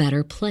world a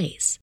better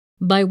place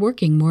by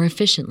working more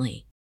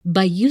efficiently,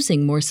 by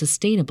using more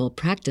sustainable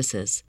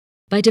practices,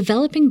 by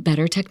developing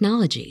better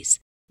technologies.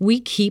 We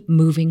keep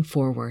moving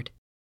forward.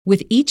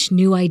 With each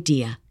new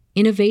idea,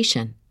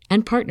 innovation,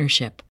 and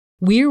partnership,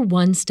 we're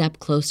one step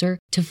closer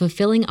to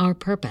fulfilling our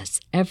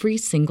purpose every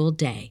single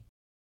day.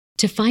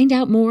 To find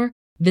out more,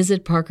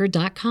 visit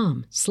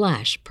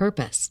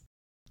parker.com/purpose.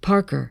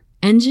 Parker,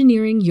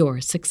 engineering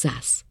your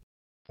success.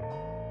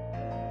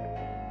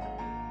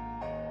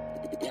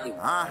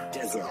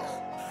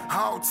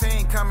 Whole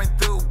team coming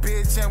through,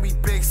 bitch, and we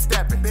big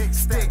stepping. Big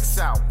sticks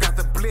out, got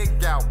the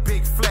blick out,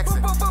 big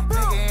flexing.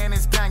 Nigga in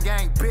his gang,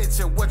 bitch,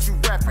 and what you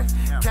reppin'?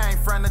 Came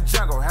from the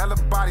jungle, hella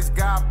bodies,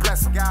 God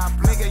bless him.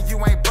 Nigga, you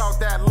ain't bout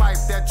that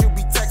life that you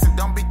be texting.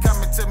 Don't be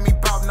coming to me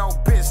bout no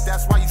bitch,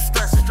 that's why you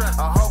stressin'.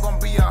 A hoe gon'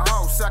 be a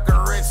hoe, suck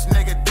a rich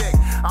nigga dick.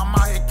 I'm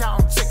out here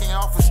counting chicken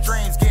off of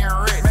streams, getting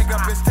rich. Make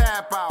up his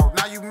tap out,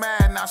 now you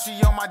mad, now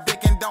she on my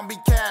dick and don't be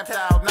capped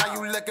out. Now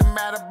you looking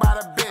mad about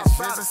a bitch,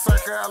 it's a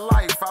circle of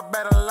life, I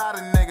bet a lot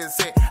of niggas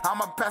hit.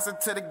 I'ma pass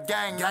it to the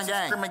gang,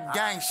 screaming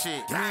gang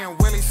shit. Me and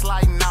Willie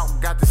sliding out,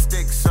 got the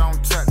sticks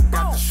on tuck,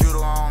 got the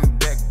shooter on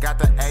deck, got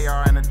the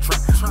AR in the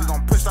trunk. We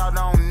gon' push out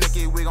on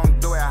Nicky, we gon'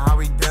 do it how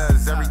he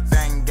does.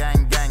 Everything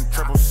gang,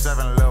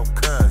 777 lil'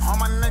 cuz. All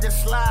my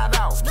niggas slide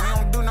out, we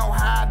don't do no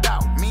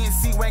hideout. Me and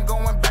C ain't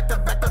going back to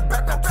back, no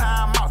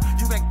time out.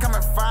 You can come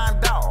and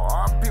find out.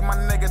 RP my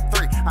nigga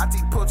 3,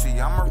 Auntie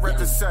Poochie, I'ma rep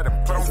the set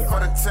and put him for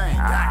the team.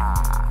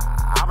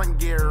 I been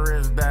getting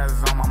rich,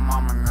 that's on my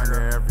mama,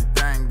 nigga.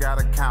 Everything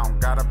gotta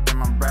count, got up in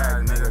my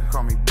bag, nigga.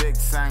 Call me Big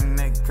Sang,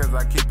 nigga, cause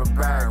I keep a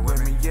bag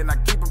with me. Yeah, and I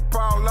keep a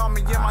pole on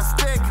me, yeah, my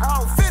stick,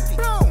 hold 50.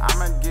 I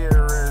been getting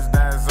rich,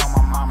 that's on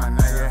my mama,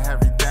 nigga.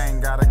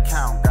 Everything gotta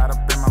count, got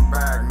up in my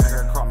bag,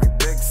 nigga. Call me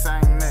Big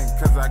Sang, nigga,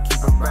 cause I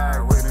keep a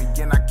bag with me.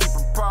 Yeah, and I keep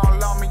a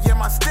pole on me, yeah,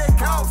 my stick,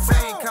 hold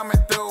 50.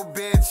 Coming through,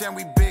 bitch, and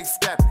we big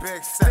step,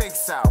 big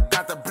sticks out,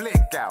 got the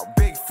blick out,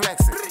 big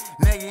flexing.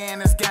 Nigga in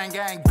this gang,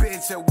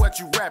 bitch, and what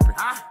you rapping?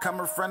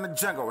 Coming from the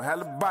jungle,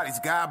 hella bodies,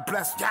 God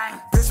bless you.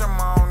 Bitch, I'm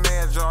on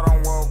edge, y'all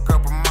done woke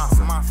up a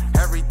monster.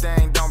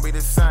 Everything don't be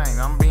the same,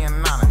 I'm being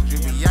honest. You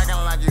be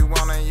acting like you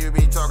want it, you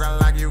be talking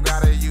like you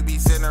got it. You be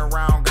sitting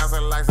around,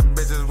 gossip like some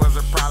bitches was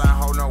a problem.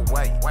 Hold no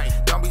way.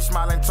 Don't be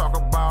smiling, talk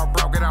about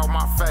bro, get out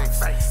my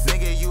face.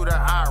 Nigga, you the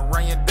eye,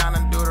 run you down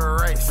and do the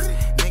race.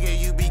 Nigga,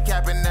 you be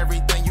capping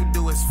everything you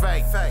do is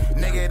fake.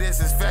 Nigga, this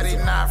is Fetty,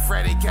 not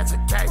Freddy, catch a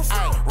case.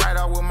 Right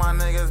out with my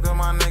niggas, cause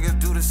my niggas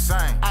do the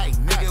same.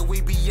 Nigga,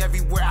 we be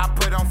everywhere, I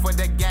put on for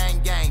the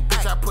gang.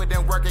 Bitch, I put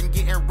in work and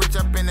getting rich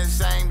up in the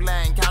same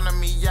lane. Counting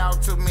me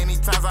out too many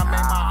times, I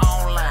made my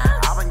own lane.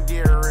 I been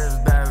getting rich,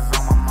 that's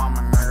on my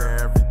mama, nigga.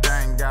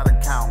 Everything gotta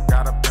count,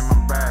 got up in my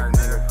bag,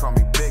 nigga. Call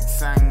me Big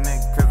Sang,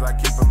 nigga, cause I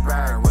keep a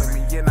bag with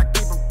me. Yeah, and I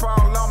keep a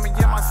pole on me,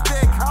 yeah, my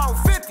stick, hold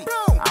 50.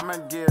 I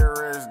been getting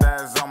rich,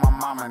 that's on my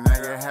mama,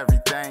 nigga.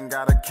 Everything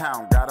gotta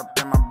count, got up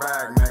in my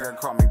bag, nigga.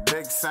 Call me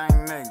Big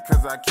Sang, nigga,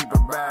 cause I keep a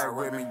bag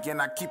with me. Yeah,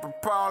 and I keep a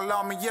pole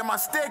on me, yeah, my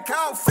stick,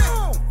 hold 50.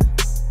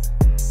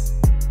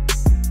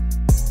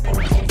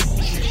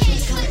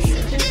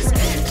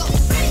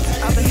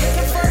 I've been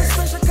looking for a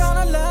special kind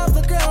of love,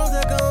 the girl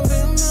that gon' be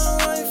my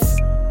wife.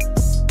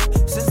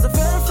 Since the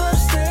very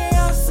first day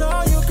I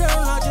saw you, girl,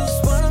 I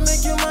just wanna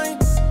make you mine.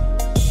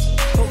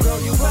 Oh, girl,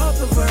 you out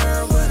the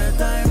world with a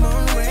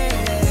diamond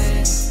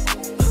ring.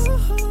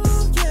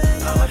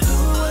 I'ma do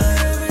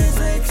whatever it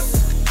takes,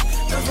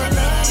 cause my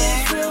love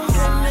is real,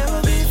 can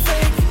never be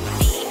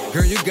fake.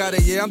 Girl, you got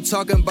it, yeah, I'm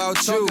talking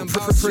about you.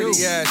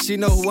 Pretty ass, she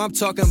know who I'm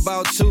talking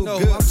about too.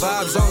 Good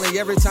vibes only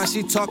every time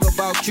she talk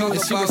about Q.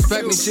 And she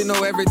respect me, she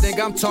know everything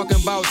I'm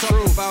talking about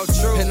true.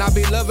 And I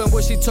be loving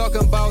what she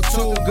talking about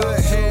too.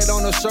 Good head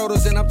on her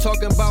shoulders and I'm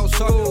talking about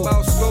school.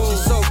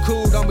 She's so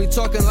cool, don't be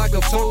talking like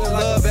a fool.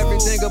 Love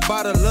everything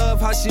about her,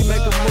 love how she make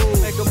a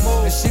move.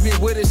 And she be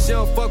with it, she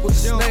don't fuck with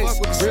the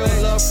snakes. Real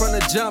love from the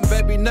jump,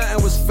 baby,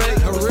 nothing was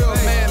fake. A real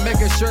man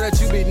making sure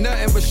that you be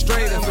nothing but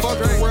straight. And fuck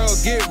the world,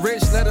 get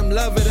rich, let him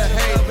love it or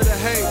hate.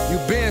 hate. You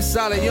being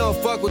solid, you don't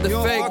fuck with the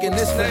fake. And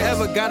this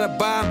forever gotta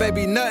bind,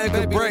 baby, nothing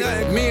can break.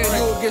 Me and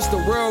you against the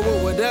world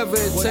with whatever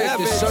it takes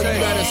to show you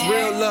that it's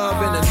real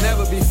love and it'll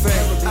never be fake.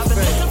 I've been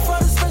looking for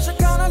the special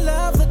kind of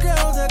love, the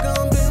girl that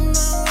gon' be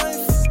my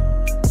wife.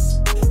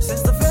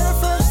 Since the very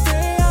first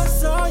day I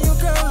saw you,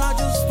 girl, I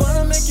just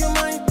wanna make you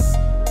mine.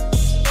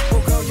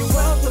 Oh, girl, you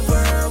out the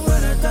world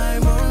with a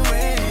diamond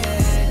ring.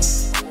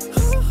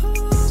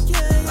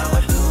 I'ma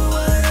do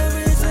whatever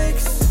it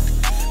takes,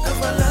 'cause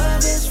my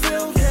love is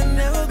real, can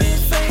never be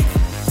fake.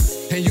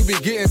 And you be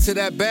getting to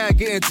that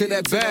bag,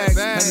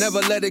 I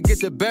never let it get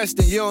the best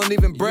and you don't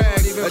even brag.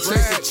 I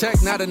chase a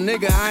check, not a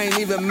nigga, I ain't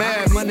even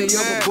mad. Money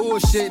over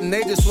bullshit and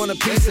they just want a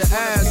piece of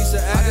ass.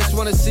 I just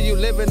wanna see you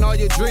living all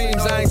your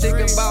dreams. I ain't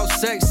thinking about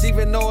sex,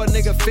 even though a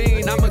nigga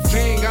fiend. I'm a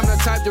king, I'm the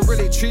type to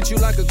really treat you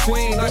like a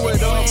queen. Do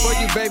it all for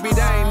you, baby,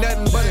 that ain't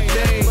nothing but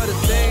a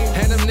thing.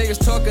 And them niggas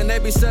talking, they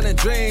be selling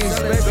dreams.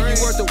 Baby, you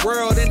worth the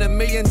world in $1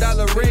 million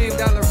ring.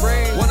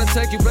 Wanna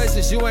take you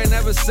places you ain't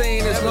never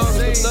seen. As long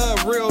as the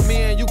love real,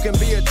 me and you can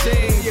be a team.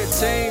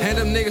 And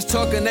them niggas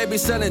talking, they be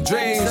selling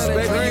dreams.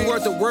 Baby, you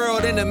worth the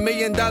world in $1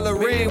 million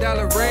ring.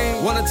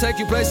 Wanna take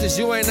you places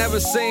you ain't never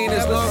seen.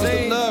 As long as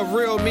the love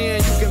real, me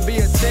and you can be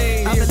a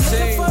team. I've been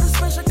looking for the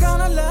special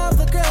kind of love,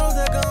 the girl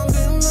that gon'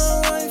 be my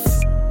wife.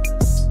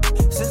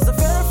 Since the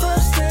very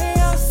first day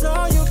I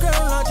saw you,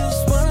 girl, I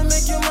just wanna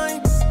make you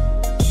mine.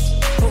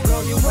 Oh,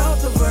 girl, you out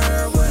the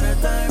world with a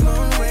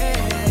diamond ring.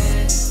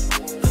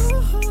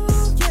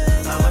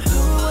 I'ma do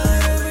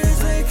whatever it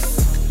takes,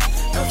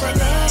 'cause my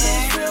love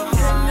is real,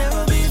 can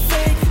never be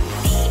fake.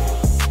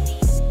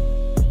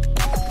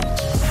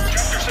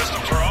 Tractor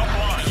systems are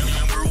offline.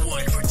 Number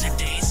 1 for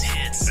today's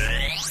hits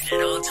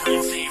and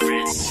all-time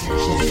favorites.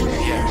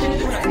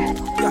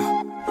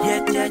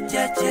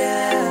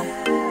 Yeah.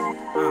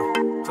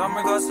 Some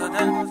me go so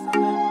then.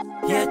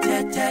 Yeah.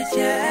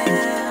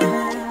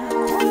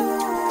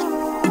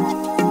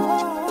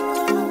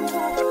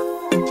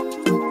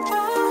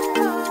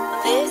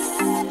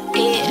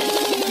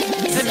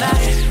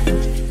 Tonight,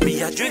 me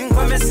a drink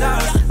with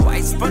myself.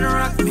 White spun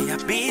rock, me a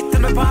beat to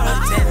my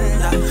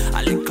bartender.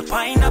 A little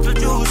pineapple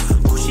juice,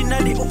 cushion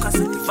at the hookah,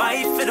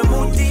 certified for the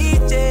mood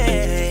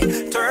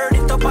DJ. Turn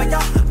it up,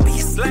 ya.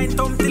 Baseline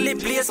thumb till the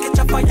place catch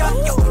a fire.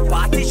 Yo,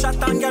 party shot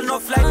and girl no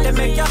flight they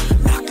make ya.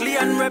 Knockly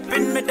and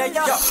reppin' me there,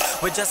 yo.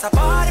 We just a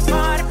party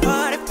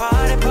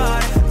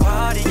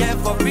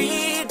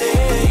every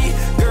day.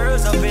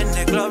 Girls up in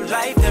the club,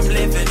 life them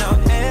living up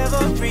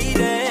every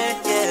day.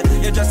 Yeah,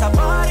 you just a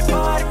party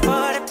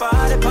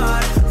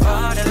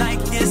like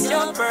it's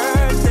your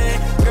birthday.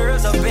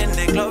 Girls up in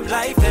the club,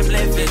 life them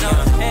living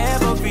up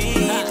every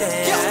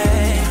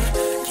day.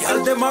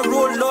 Girl, them a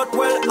roll out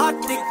well hot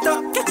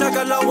TikTok. Catch a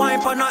girl a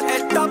wine pan a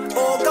head top.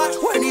 Oh gosh,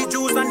 when the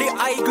juice and the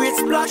high grade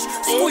splash,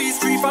 squeeze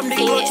free from the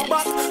clutch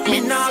back. Me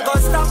nah go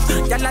stop.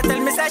 Girl a tell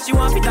me say she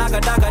want fi dagga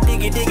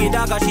diggy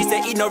dagga. She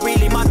say it no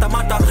really matter.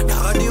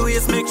 Dagga the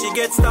waist make she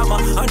get stammer,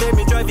 and then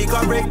me drive it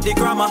correct the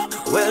grammar.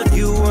 Well,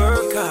 you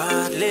work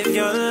hard, live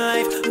your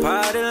life,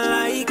 party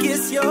like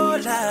it's your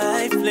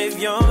life. Live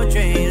your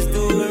dreams,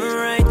 do it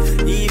right,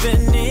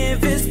 even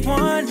if it's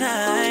one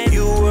night.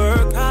 You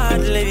work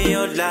hard, live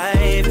your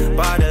life,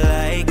 party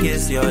like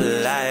it's your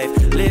life.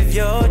 Live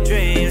your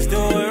dreams, do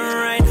it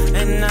right,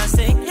 and I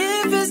sing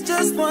if it's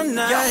just one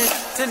night.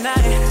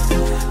 Tonight,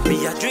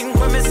 me a drink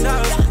for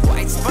myself.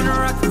 White spun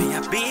rock, me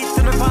a beat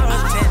to the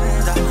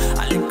bartender.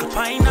 A little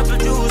pineapple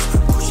juice,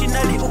 cushion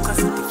at the hookah,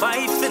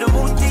 certified for the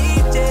mood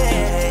DJ.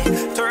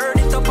 Turn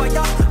it up,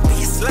 ya.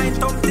 Baseline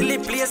thumb till the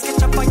place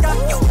catch a fire.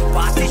 Yo,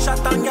 party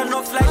shot and girl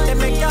no flight they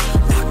make ya.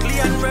 Knockly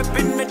and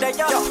reppin' me there,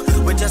 yo.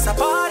 We just a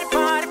party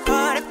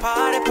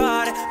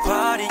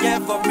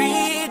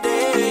every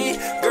day.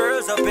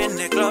 Girls up in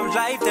the club,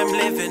 life them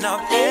living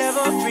up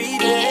every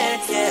day.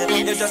 Yeah,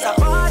 it's just a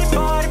party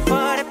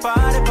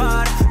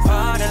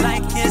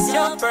like it's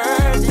your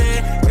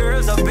birthday.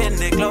 Girls up in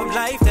the club,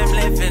 life them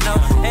living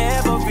up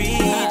every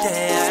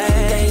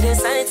day. They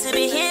decided to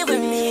be here with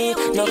me.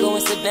 No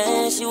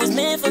coincidence, she was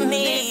meant for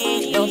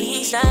me. Don't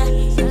be shy,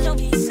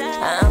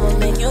 I'ma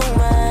make you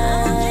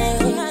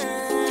mine.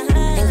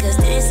 And 'cause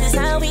this is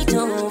how we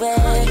do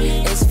it.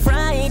 It's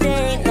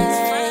Friday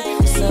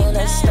night, so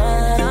let's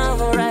start off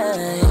right.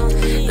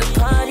 The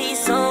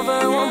party's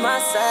over on my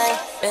side.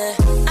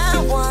 I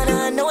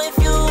wanna know if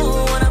you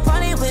wanna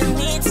party with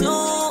me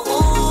too.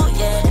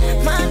 Yeah,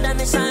 my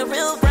diamonds shine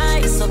real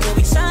bright, so can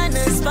we shine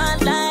the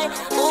spotlight?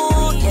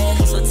 Ooh, yeah,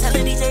 so tell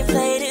the DJ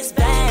play this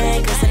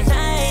back, 'cause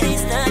tonight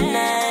is the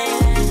night.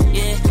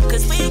 Yeah,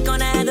 'cause we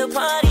gonna have the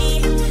party.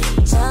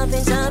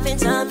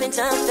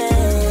 Jumping.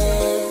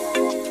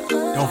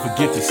 Don't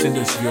forget to send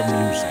us your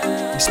music.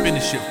 We spin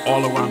this shit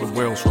all around the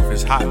world, so if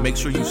it's hot, make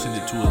sure you send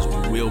it to us.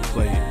 We will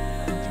play it.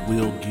 We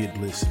will get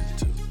listened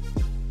to.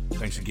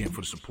 Thanks again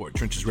for the support.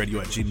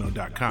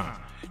 TrenchesRadio@gmail.com.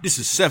 This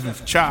is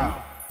Seventh Child.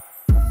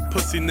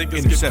 Pussy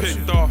niggas get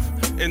picked off.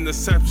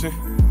 Interception.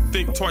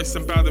 Think twice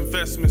about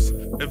investments.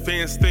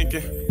 Advanced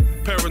thinking.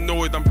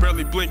 Paranoid, I'm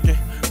barely blinking.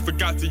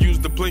 Forgot to use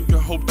the blinker.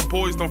 Hope the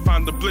boys don't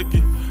find the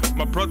blicky.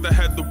 My brother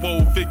had the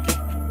woe Vicky.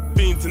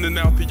 fiends in and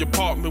out the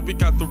apartment, we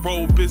got the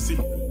road busy.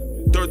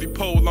 Dirty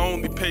pole, I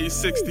only paid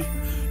 60.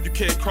 You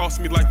can't cross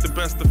me like the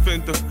best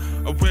offender.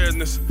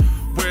 Awareness,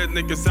 weird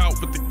niggas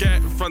out with the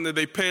gat in front of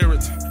their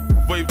parents.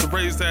 Wave the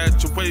razor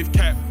at your wave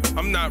cap.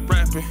 I'm not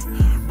rapping.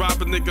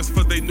 Robbing niggas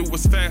for they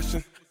newest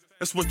fashion.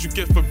 That's what you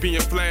get for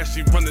being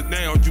flashy. Run it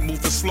down, you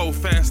moving slow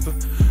faster.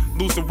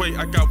 Losing weight,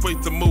 I got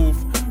weight to move.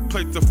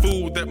 Plate the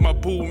food that my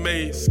boo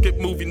made. Skip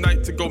movie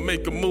night to go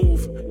make a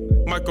move.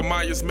 Michael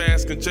Myers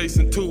mask and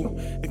Jason too,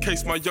 in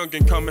case my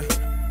youngin' coming.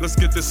 Let's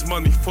get this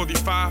money.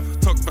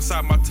 45 tucked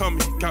beside my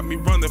tummy, got me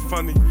running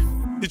funny.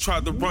 He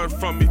tried to run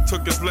from me,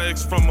 took his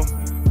legs from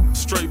him.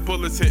 Straight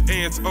bullets hit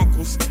aunts,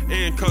 uncles,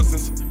 and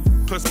cousins.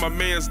 Plus my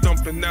man's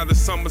dumping, now the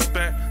summer's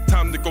back.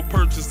 Time to go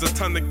purchase a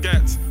ton of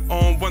gats.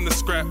 On one to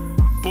scrap.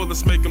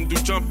 Bullets make them do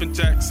jumping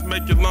jacks,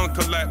 make your lung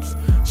collapse.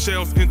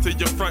 Shells into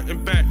your front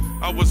and back.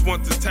 I was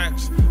once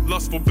attached.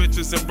 Lustful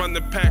bitches and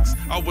running packs.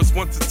 I was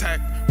once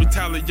attacked.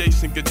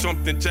 Retaliation, get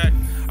jumped and jacked.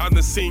 I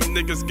done seen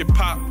niggas get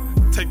popped,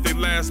 take their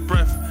last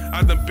breath.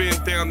 I done been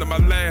down to my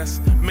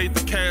last, made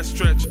the cash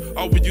stretch.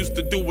 All we used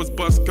to do was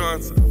bust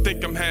guns,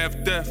 think I'm half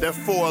deaf. That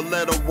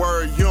 4-letter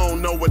word, you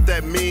don't know what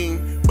that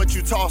mean, but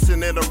you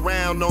tossing it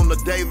around on the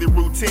daily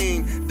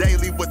routine.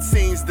 Daily what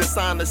seems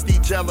dishonesty,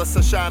 jealous,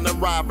 or shining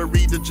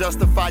robbery. To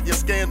justify your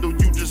scandal,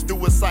 you just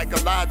do it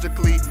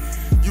psychologically.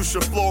 You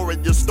should floor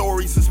it, your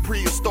stories is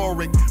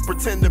prehistoric.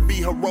 Pretend to be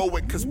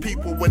heroic, cause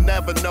people would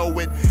never know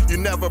it. You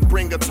never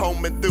bring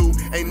atonement through,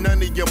 ain't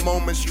none of your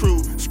moments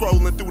true.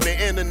 Scrolling through the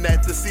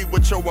internet to see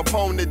what your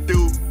opponent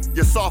do.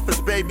 Your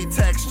softest baby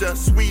texture,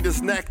 sweet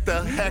as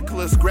nectar.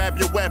 Hecklers, grab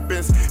your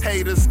weapons.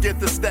 Haters,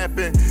 get to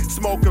stepping.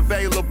 Smoke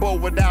available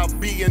without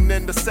being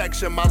in the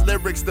section. My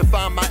lyrics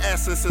define my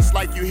essence. It's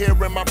like you hear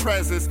in my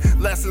presence.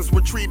 Lessons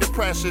were treated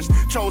precious.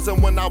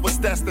 Chosen when I was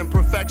destined.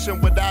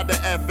 Perfection without the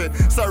effort.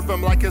 Serve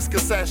them like it's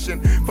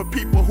concession. For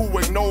people who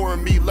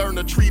ignoring me, learn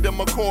to treat them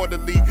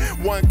accordingly.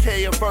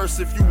 1K a verse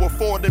if you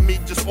afforded me,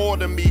 just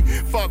order me.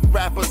 Fuck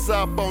rappers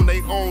up on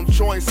their own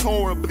joints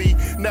horribly.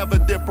 Never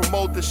did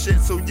promote the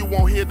shit, so you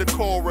won't hear the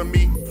core of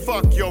me.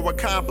 Fuck your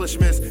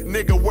accomplishments,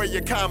 nigga, where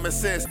your common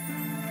sense?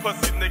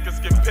 Pussy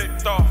niggas get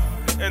picked off,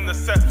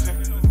 interception.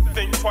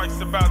 Think twice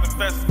about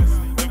investments,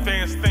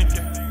 advanced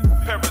thinking.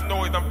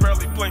 Paranoid, I'm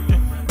barely blinking.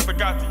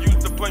 Forgot to use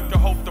the blinker,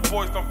 hope the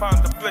boys don't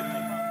find the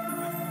blinking.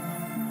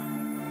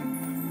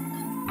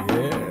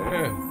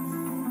 Yeah.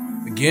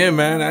 Again,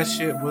 man, that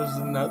shit was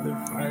another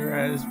fire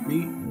ass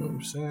beat. You know what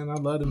I'm saying? I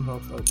love them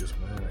motherfuckers,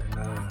 man.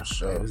 And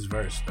sure. This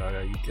verse, dog,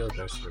 you killed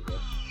that shit, bro.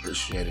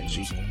 Appreciate it,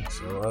 G.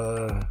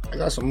 So, I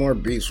got some more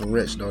beats from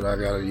Rich, though, that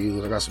I gotta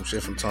use. I got some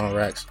shit from Tone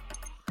Racks.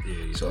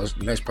 Yeah. So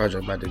the next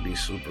project about to be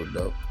super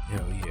dope.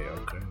 Hell yeah,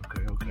 okay.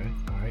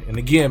 All right. And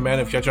again, man,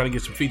 if y'all trying to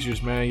get some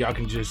features, man, y'all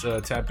can just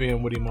tap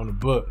in with him on the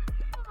book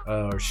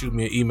or shoot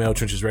me an email,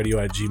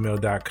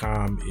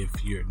 trenchesradio@gmail.com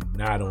if you're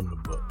not on the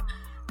book.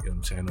 You know what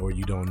I'm saying? Or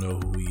you don't know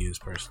who he is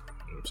personally.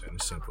 You know what I'm saying?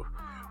 It's simple.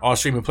 All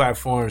streaming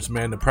platforms,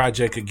 man. The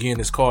project, again,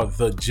 is called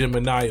The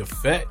Gemini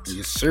Effect.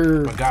 Yes,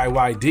 sir. My guy,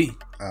 YD.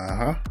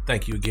 Uh-huh.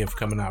 Thank you again for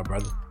coming out,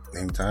 brother.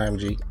 Anytime,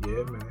 G.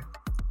 Yeah, man.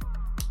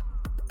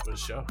 For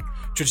sure.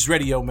 Trenches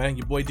Radio, man.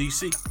 Your boy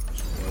DC.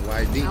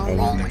 YD.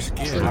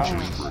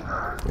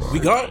 We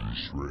go.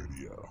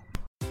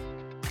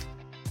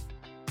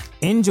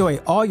 Enjoy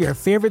all your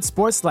favorite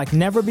sports like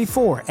never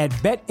before at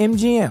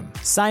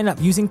BetMGM. Sign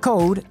up using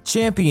code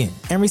CHAMPION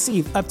and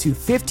receive up to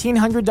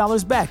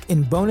 $1,500 back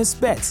in bonus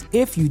bets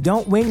if you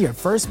don't win your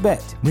first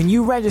bet. When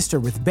you register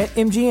with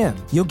BetMGM,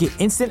 you'll get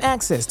instant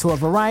access to a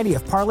variety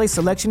of parlay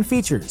selection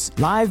features,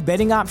 live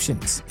betting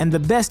options, and the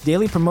best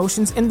daily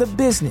promotions in the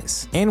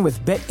business. And with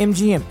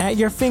BetMGM at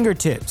your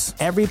fingertips,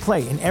 every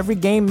play and every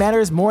game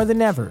matters more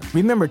than ever.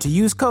 Remember to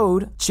use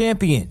code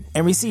CHAMPION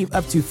and receive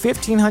up to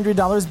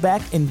 $1,500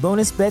 back in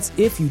bonus bets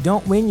if you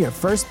don't win your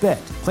first bet.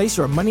 Place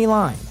your money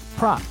line,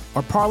 prop,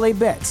 or parlay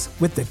bets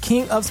with the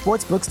king of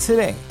sportsbooks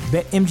today.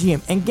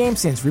 BetMGM and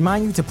GameSense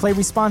remind you to play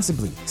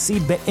responsibly. See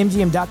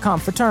BetMGM.com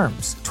for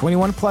terms.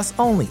 21 plus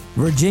only.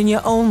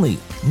 Virginia only.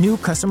 New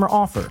customer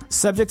offer.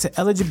 Subject to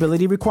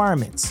eligibility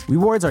requirements.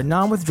 Rewards are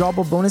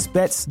non-withdrawable bonus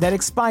bets that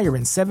expire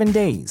in 7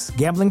 days.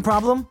 Gambling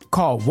problem?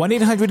 Call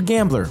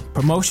 1-800-GAMBLER.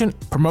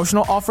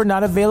 Promotional offer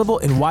not available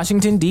in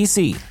Washington,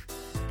 D.C.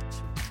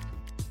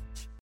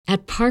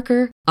 At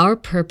Parker, our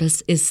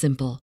purpose is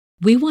simple.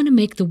 We want to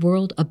make the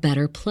world a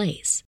better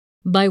place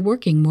by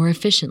working more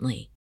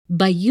efficiently,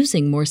 by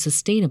using more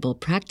sustainable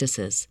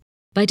practices,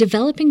 by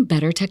developing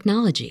better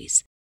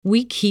technologies.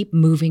 We keep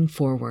moving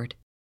forward.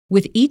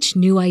 With each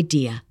new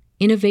idea,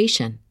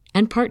 innovation,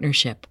 and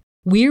partnership,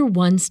 we're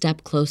one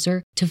step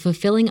closer to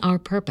fulfilling our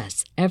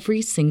purpose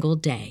every single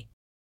day.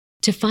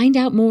 To find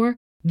out more,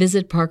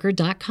 visit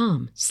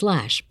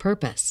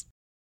parker.com/purpose.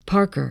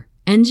 Parker,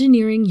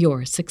 engineering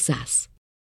your success.